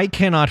know? I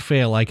cannot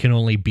fail. I can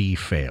only be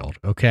failed.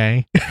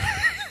 Okay.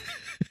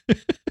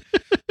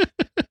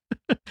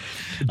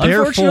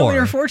 Unfortunately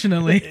or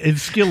fortunately,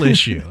 it's skill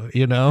issue,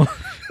 you know.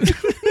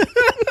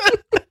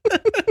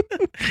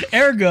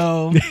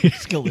 Ergo,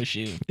 skill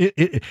issue.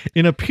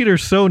 In a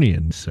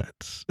Petersonian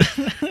sense.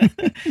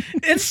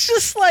 It's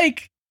just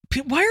like,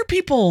 why are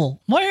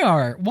people? Why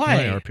are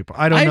people?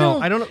 I don't know.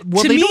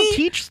 Well, they don't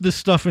teach this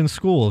stuff in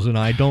schools, and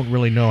I don't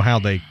really know how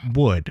they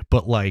would.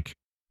 But like,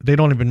 they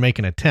don't even make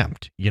an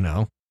attempt, you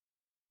know.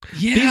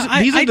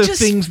 Yeah, these are the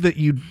things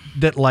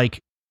that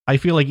like. I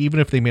feel like even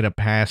if they made a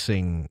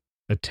passing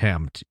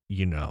attempt,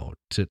 you know,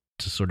 to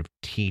sort of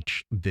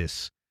teach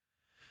this,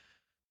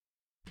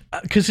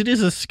 because it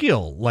is a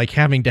skill, like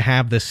having to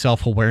have this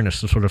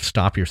self-awareness to sort of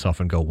stop yourself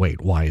and go,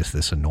 wait, why is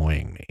this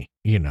annoying me?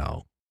 You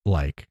know,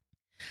 like.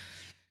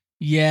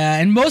 Yeah,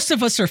 and most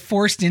of us are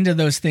forced into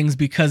those things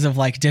because of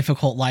like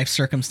difficult life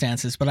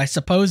circumstances. But I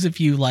suppose if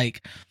you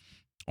like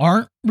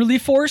aren't really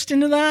forced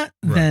into that,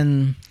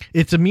 then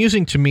it's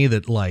amusing to me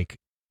that like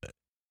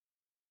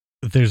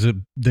there's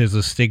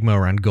a stigma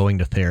around going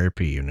to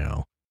therapy, you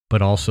know,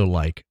 but also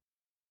like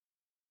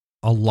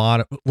a lot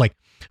of like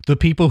the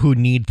people who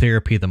need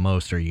therapy the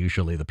most are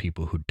usually the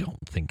people who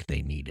don't think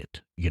they need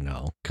it, you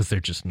know, because they're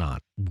just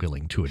not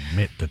willing to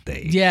admit that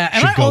they. Yeah,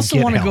 and I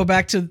also want to go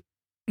back to.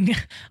 I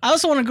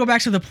also want to go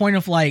back to the point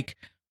of like,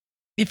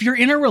 if you're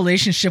in a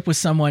relationship with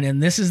someone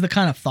and this is the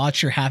kind of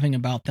thoughts you're having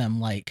about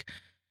them, like,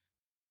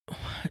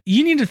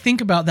 you need to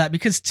think about that,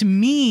 because to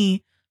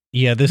me,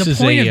 yeah, this the is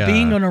point of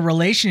being in a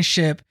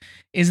relationship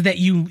is that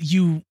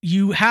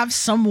you have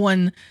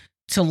someone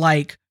to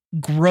like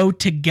grow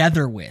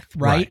together with,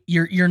 right?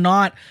 You're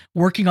not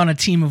working on a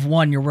team of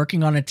one, you're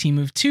working on a team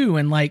of two,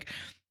 and like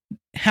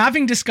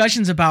having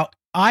discussions about,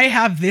 I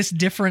have this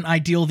different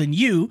ideal than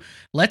you.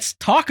 Let's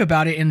talk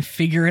about it and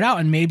figure it out.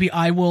 And maybe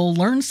I will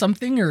learn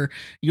something or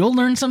you'll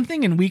learn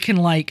something and we can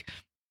like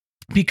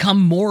become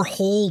more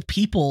whole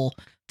people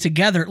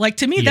together. Like,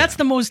 to me, that's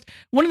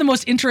one of the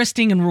most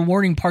interesting and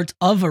rewarding parts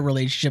of a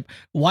relationship.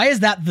 Why is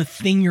that the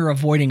thing you're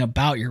avoiding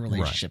about your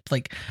relationship?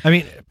 Like, I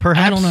mean,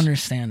 perhaps I don't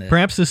understand it.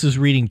 Perhaps this is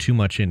reading too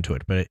much into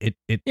it, but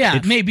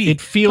maybe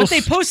it feels. But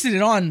they posted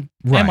it on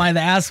Am I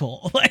the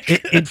Asshole? Like,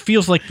 it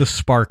feels like the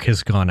spark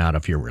has gone out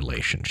of your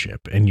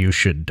relationship, and you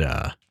should,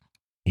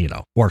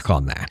 work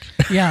on that.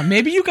 Yeah,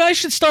 maybe you guys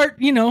should start,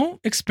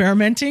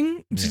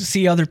 experimenting to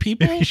see other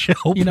people.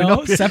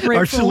 Separate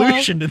our for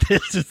solution a while. to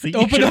this is that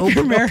open up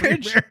your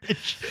marriage.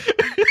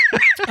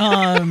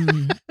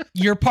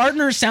 Your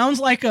partner sounds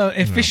like a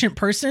efficient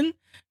person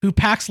who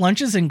packs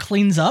lunches and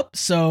cleans up.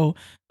 So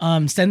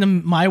send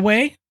them my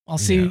way. I'll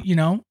see,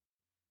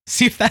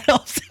 see if that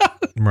helps out.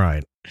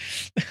 Right.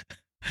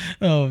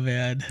 Oh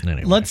man.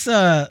 Anyway. Let's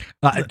this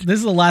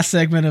is the last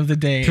segment of the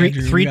day.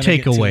 Three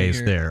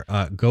takeaways there.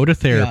 Go to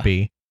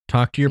therapy,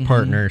 talk to your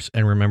partners,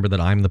 and remember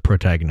that I'm the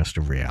protagonist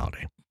of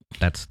reality.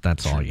 That's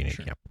all you need.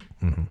 Sure. Yep.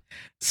 Mm-hmm.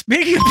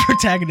 Speaking of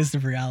protagonist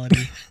of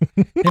reality,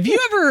 have you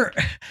ever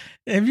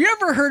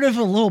heard of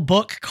a little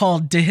book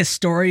called De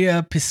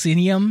Historia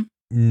Piscium?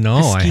 No,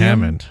 I Piscium?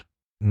 haven't.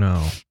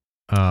 No.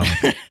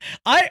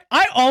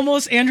 I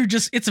almost, Andrew,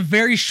 it's a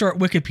very short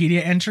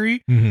Wikipedia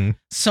entry. Mhm.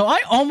 So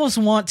I almost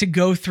want to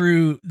go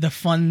through the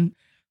fun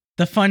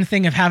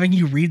thing of having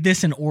you read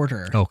this in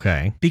order.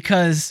 Okay.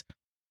 Because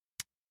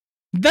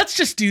let's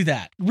just do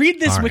that. Read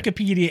this All right.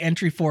 Wikipedia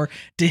entry for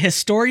De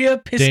Historia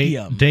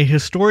Piscium. De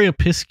Historia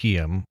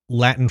Piscium,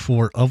 Latin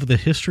for Of the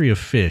History of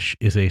Fish,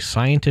 is a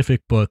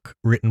scientific book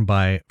written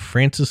by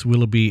Francis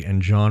Willoughby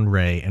and John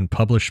Ray and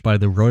published by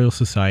the Royal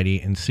Society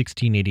in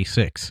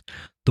 1686.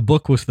 The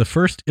book was the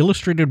first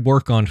illustrated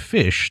work on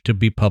fish to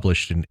be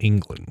published in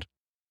England.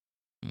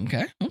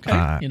 Okay.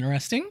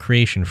 Interesting.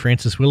 Creation.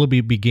 Francis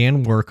Willoughby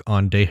began work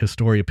on De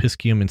Historia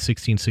Piscium in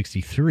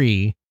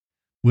 1663.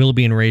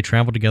 Willoughby and Ray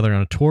traveled together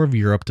on a tour of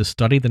Europe to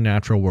study the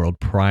natural world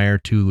prior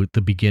to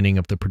the beginning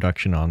of the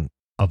production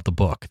of the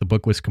book. The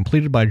book was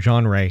completed by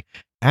John Ray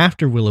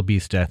after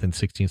Willoughby's death in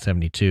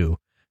 1672.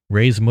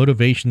 Ray's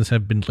motivations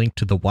have been linked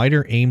to the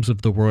wider aims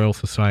of the Royal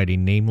Society,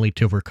 namely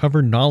to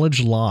recover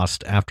knowledge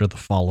lost after the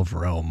fall of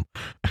Rome.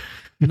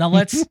 Now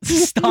let's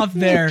stop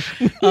there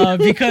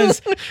because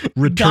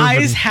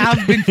guys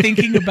have been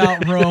thinking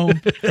about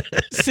Rome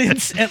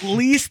since at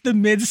least the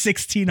mid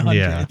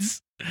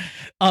 1600s.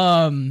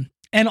 Yeah.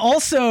 And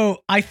also,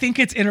 I think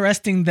it's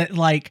interesting that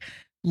like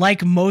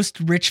most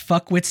rich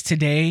fuckwits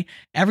today,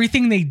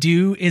 everything they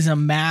do is a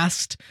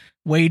masked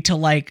way to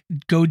like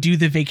go do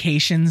the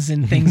vacations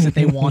and things that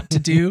they want to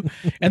do.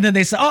 And then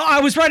they say, oh, I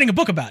was writing a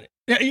book about it.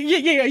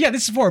 Yeah.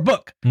 This is for a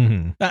book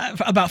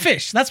about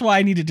fish. That's why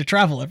I needed to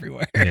travel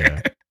everywhere.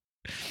 Yeah.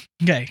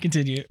 Okay,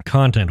 continue.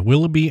 Content.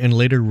 Willoughby and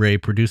later Ray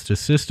produced a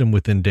system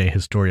within De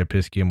Historia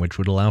Piscium which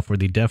would allow for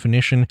the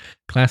definition,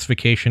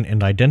 classification,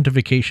 and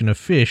identification of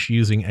fish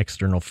using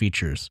external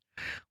features.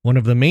 One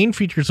of the main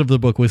features of the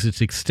book was its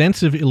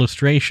extensive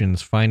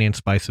illustrations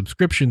financed by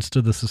subscriptions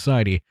to the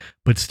society,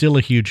 but still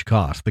a huge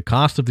cost. The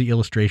cost of the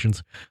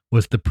illustrations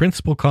was the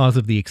principal cause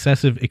of the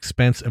excessive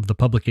expense of the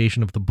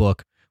publication of the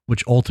book,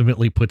 which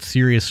ultimately put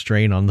serious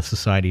strain on the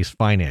society's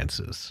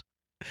finances.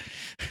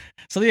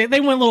 So they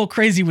went a little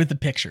crazy with the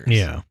pictures.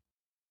 Yeah.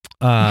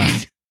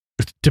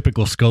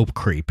 Typical scope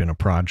creep in a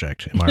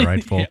project. Am I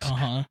right, folks?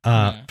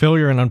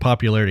 Failure and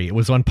unpopularity. It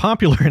was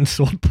unpopular and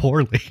sold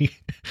poorly,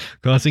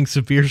 causing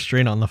severe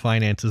strain on the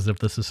finances of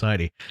the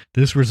society.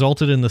 This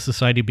resulted in the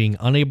society being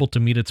unable to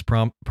meet its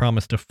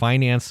promise to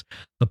finance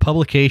the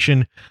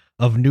publication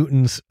of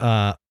Newton's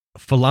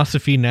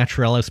Philosophiae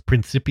Naturalis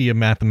Principia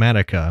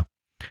Mathematica,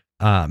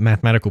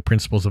 mathematical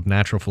principles of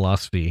natural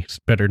philosophy,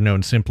 better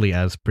known simply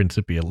as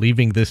Principia,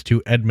 leaving this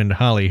to Edmund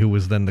Halley, who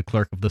was then the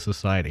clerk of the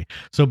society.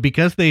 So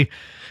because they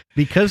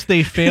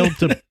failed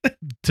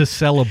to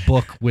sell a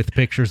book with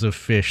pictures of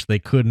fish, they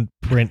couldn't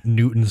print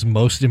Newton's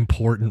most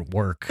important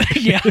work.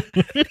 Yeah.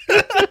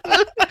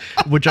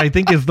 Which I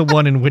think is the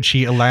one in which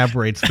he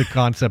elaborates the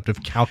concept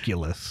of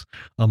calculus,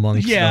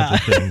 amongst other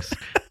things.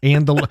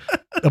 And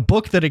a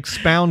book that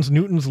expounds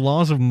Newton's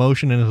laws of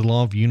motion and his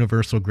law of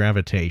universal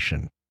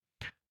gravitation.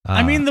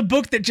 I mean, the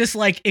book that just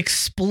like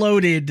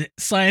exploded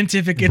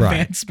scientific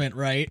advancement,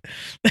 right?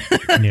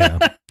 Yeah.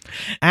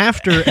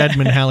 After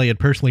Edmund Halley had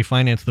personally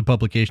financed the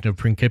publication of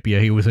Principia,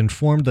 he was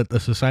informed that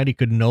the society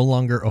could no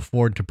longer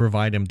afford to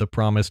provide him the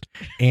promised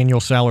annual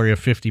salary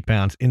of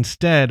 £50.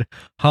 Instead,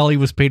 Halley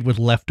was paid with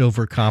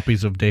leftover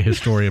copies of De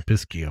Historia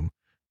Piscium.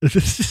 This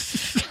is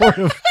sort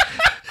of...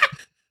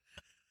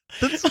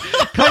 That's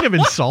kind of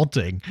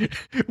insulting.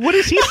 What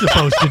is he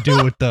supposed to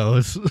do with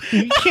those?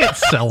 He can't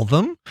sell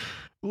them.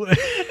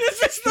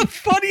 This is the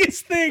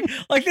funniest thing.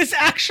 Like, this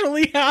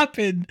actually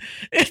happened.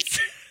 It's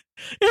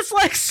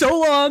like,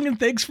 so long and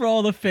thanks for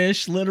all the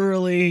fish,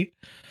 literally.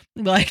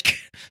 Like,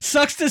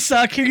 sucks to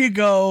suck. Here you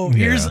go. Yeah.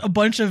 Here's a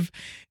bunch of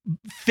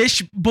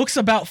books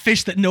about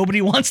fish that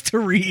nobody wants to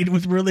read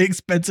with really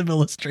expensive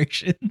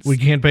illustrations. We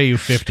can't pay you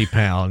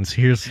 £50.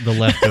 Here's the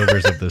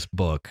leftovers of this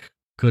book.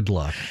 Good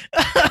luck.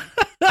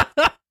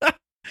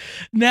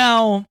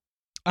 Now,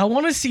 I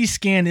want to see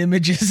scanned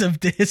images of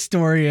De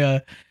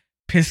Historia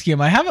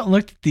Piscium. I haven't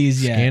looked at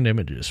these yet. Scanned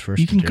images, first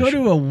You can edition. go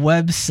to a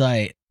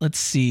website. Let's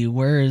see.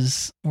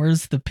 Where's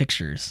the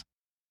pictures?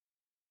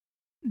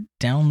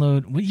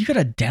 Download. What you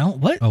got to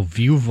what? Oh,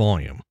 view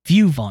volume.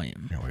 View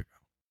volume. There we go.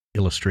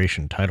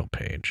 Illustration title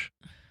page.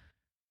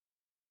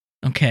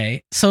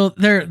 Okay. So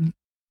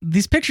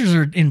these pictures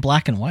are in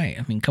black and white.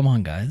 I mean, come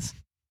on, guys.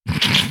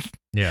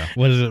 Yeah.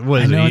 What is it?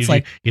 What I is know it? it's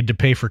like you had to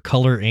pay for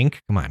color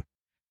ink? Come on.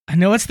 I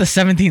know it's the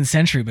 17th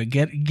century, but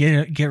get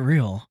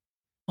real.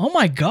 Oh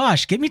my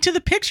gosh, get me to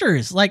the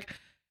pictures. Like,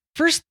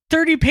 first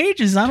 30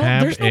 pages,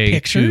 there's no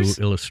pictures.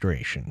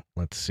 Illustration.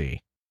 Let's see.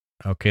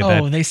 Okay.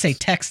 Oh, they say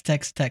text.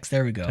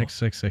 There we go.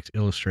 Text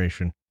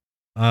illustration.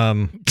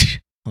 Well,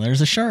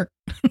 there's a shark.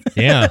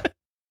 Yeah.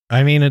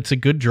 I mean, it's a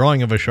good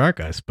drawing of a shark,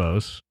 I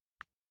suppose.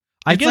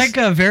 I it's guess like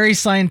a very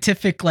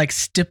scientific, like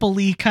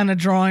stipple-y kind of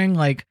drawing.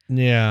 Like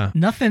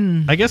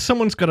nothing. I guess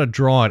someone's got to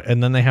draw it,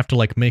 and then they have to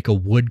like make a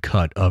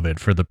woodcut of it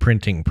for the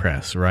printing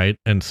press, right?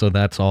 And so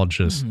that's all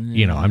just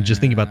I'm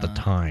just thinking about the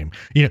time,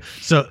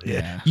 So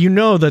you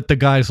know that the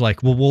guy's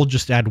like, well, we'll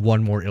just add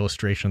one more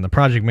illustration. The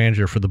project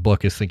manager for the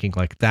book is thinking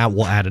like that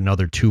will add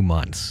another 2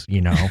 months,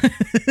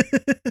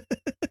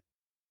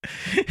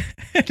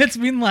 That's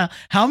meanwhile,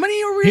 how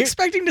many are we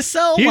expecting to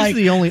sell? Here's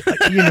the only,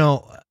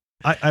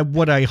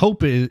 what I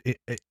hope is,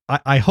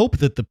 I hope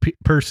that the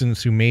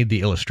persons who made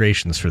the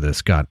illustrations for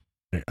this got,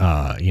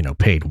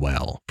 paid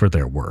well for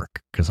their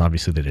work, because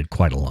obviously they did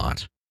quite a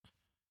lot.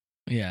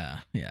 Yeah.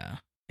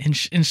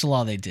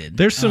 Inshallah, they did.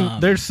 There's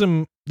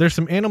some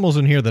animals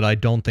in here that I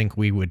don't think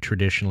we would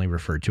traditionally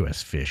refer to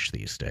as fish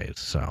these days.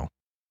 So.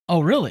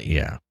 Oh, really?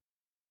 Yeah.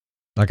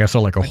 Like I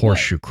saw like a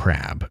horseshoe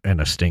crab and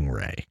a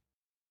stingray.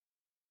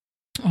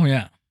 Oh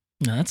yeah,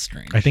 no, that's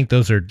strange. I think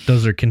those are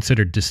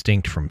considered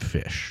distinct from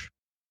fish.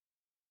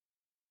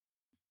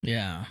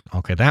 Yeah.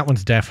 Okay, that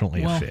one's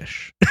definitely a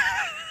fish.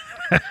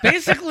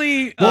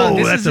 Basically, whoa,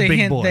 this that's is a a big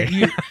hint boy. that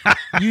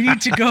you need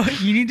to go.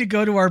 You need to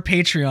go to our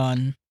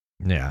Patreon.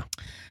 Yeah.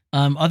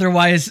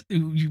 Otherwise,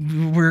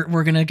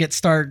 we're gonna get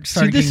started.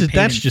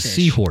 That's just fish.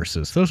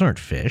 Seahorses. Those aren't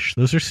fish.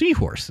 Those are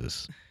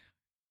seahorses.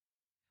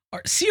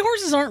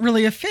 Seahorses aren't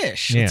really a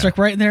fish. Yeah. It's like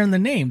right there in the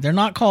name. They're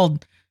not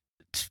called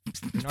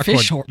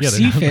fish or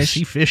sea fish.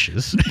 Sea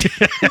fishes.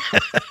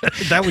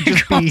 That would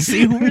just be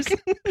seahorse.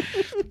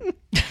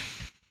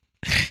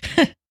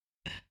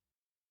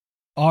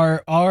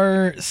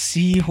 Are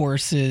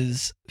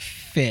seahorses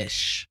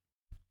fish?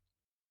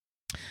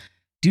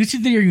 Due to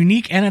their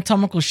unique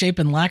anatomical shape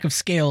and lack of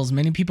scales,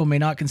 many people may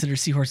not consider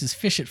seahorses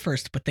fish at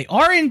first, but they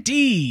are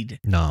indeed.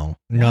 No,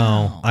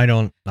 Wow. I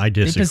don't. I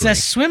disagree. They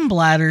possess swim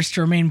bladders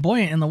to remain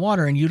buoyant in the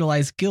water and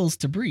utilize gills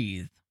to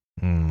breathe.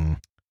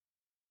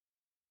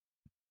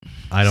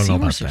 I don't know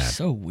about Seahorses are that.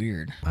 so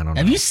weird. I don't know.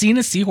 Have you seen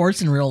a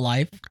seahorse in real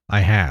life? I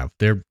have.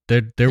 They're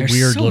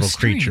weird so little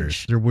strange.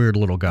 creatures. They're weird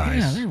little guys.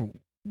 Yeah, they're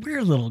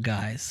weird little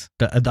guys.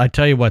 I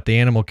tell you what, the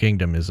animal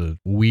kingdom is a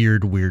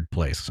weird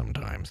place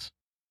sometimes.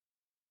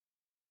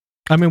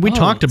 I mean, we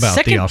talked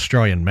about the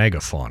Australian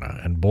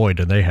megafauna, and boy,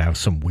 do they have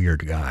some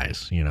weird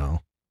guys,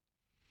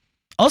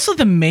 Also,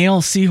 the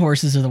male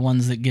seahorses are the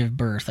ones that give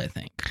birth, I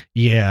think.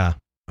 Yeah.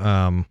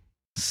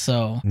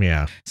 So.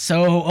 Yeah.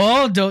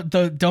 So,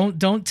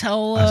 don't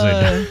tell.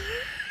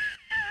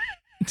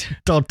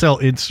 Don't tell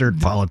insert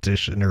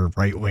politician or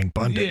right wing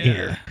pundit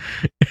here.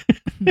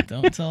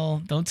 Don't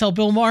tell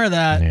Bill Maher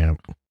that. Yeah.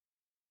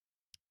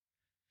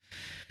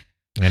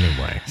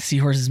 Anyway,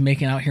 seahorses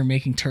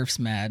making turfs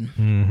mad.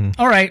 Mm-hmm.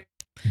 All right.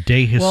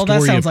 De Historia well,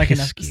 that sounds like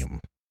Piscium.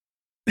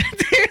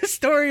 De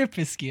Historia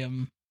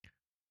Piscium.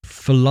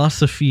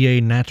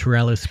 Philosophiae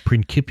Naturalis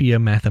Principia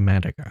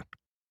Mathematica.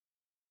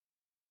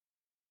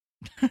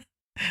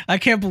 I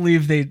can't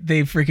believe they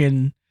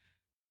freaking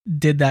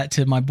did that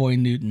to my boy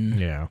Newton.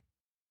 Yeah.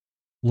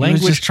 He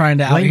was just trying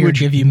to out here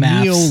give you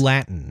maths.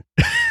 Neo-Latin.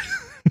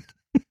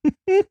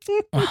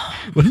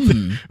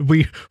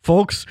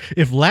 Folks,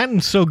 if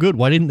Latin's so good,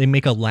 why didn't they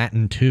make a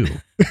Latin 2?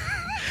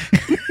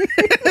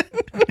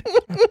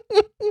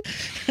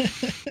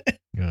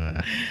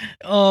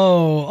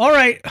 Oh, all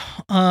right.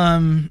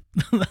 I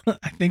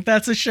think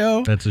that's a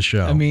show. That's a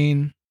show. I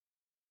mean,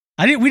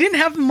 we didn't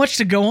have much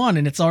to go on,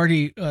 and it's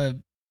already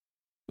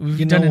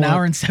we've done an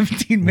hour and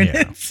 17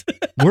 minutes. Yeah.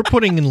 We're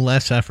putting in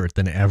less effort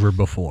than ever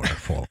before,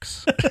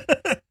 folks.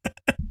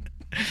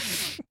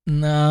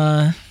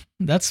 Nah,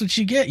 that's what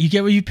you get. You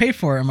get what you pay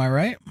for. Am I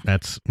right?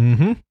 That's All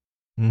right,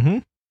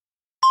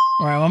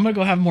 well, I'm gonna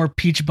go have more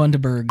peach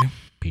Bundaberg.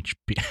 Peach.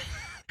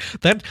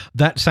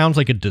 That sounds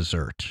like a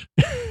dessert.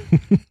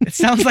 It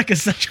sounds like a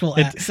sexual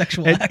act.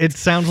 It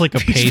sounds like a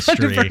peach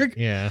pastry. Bundaberg.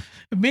 Yeah.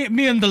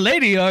 Me and the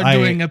lady are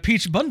doing a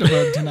peach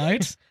Bundaberg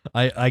tonight.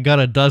 I got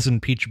a dozen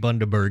peach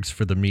Bundabergs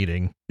for the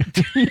meeting.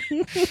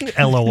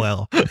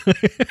 LOL.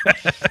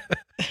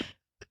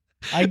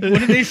 What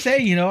do they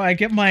say? I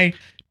get my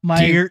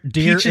dear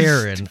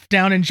Aaron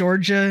down in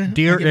Georgia.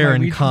 Dear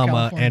Aaron,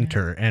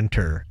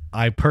 enter.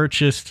 I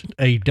purchased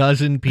a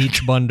dozen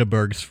peach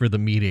Bundabergs for the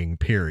meeting,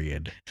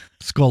 period.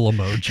 Skull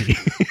emoji.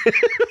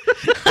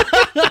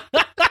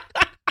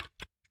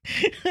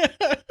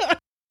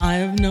 I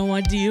have no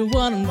idea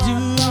what I'm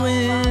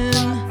doing.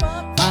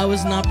 I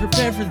was not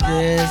prepared for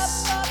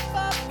this.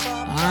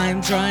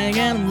 I'm trying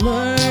and I'm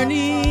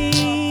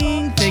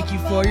learning. Thank you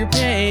for your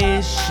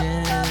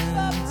patience.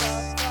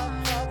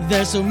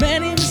 There's so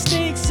many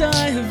mistakes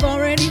I have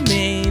already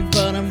made,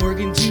 but I'm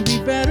working to be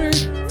better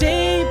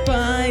day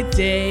by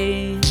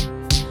day.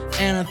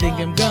 And I think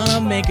I'm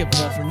gonna make it,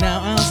 but for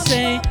now I'll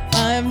say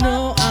I have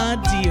no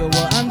idea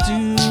what I'm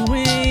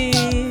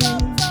doing.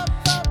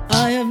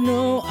 I have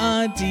no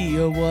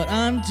idea what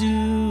I'm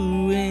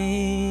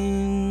doing.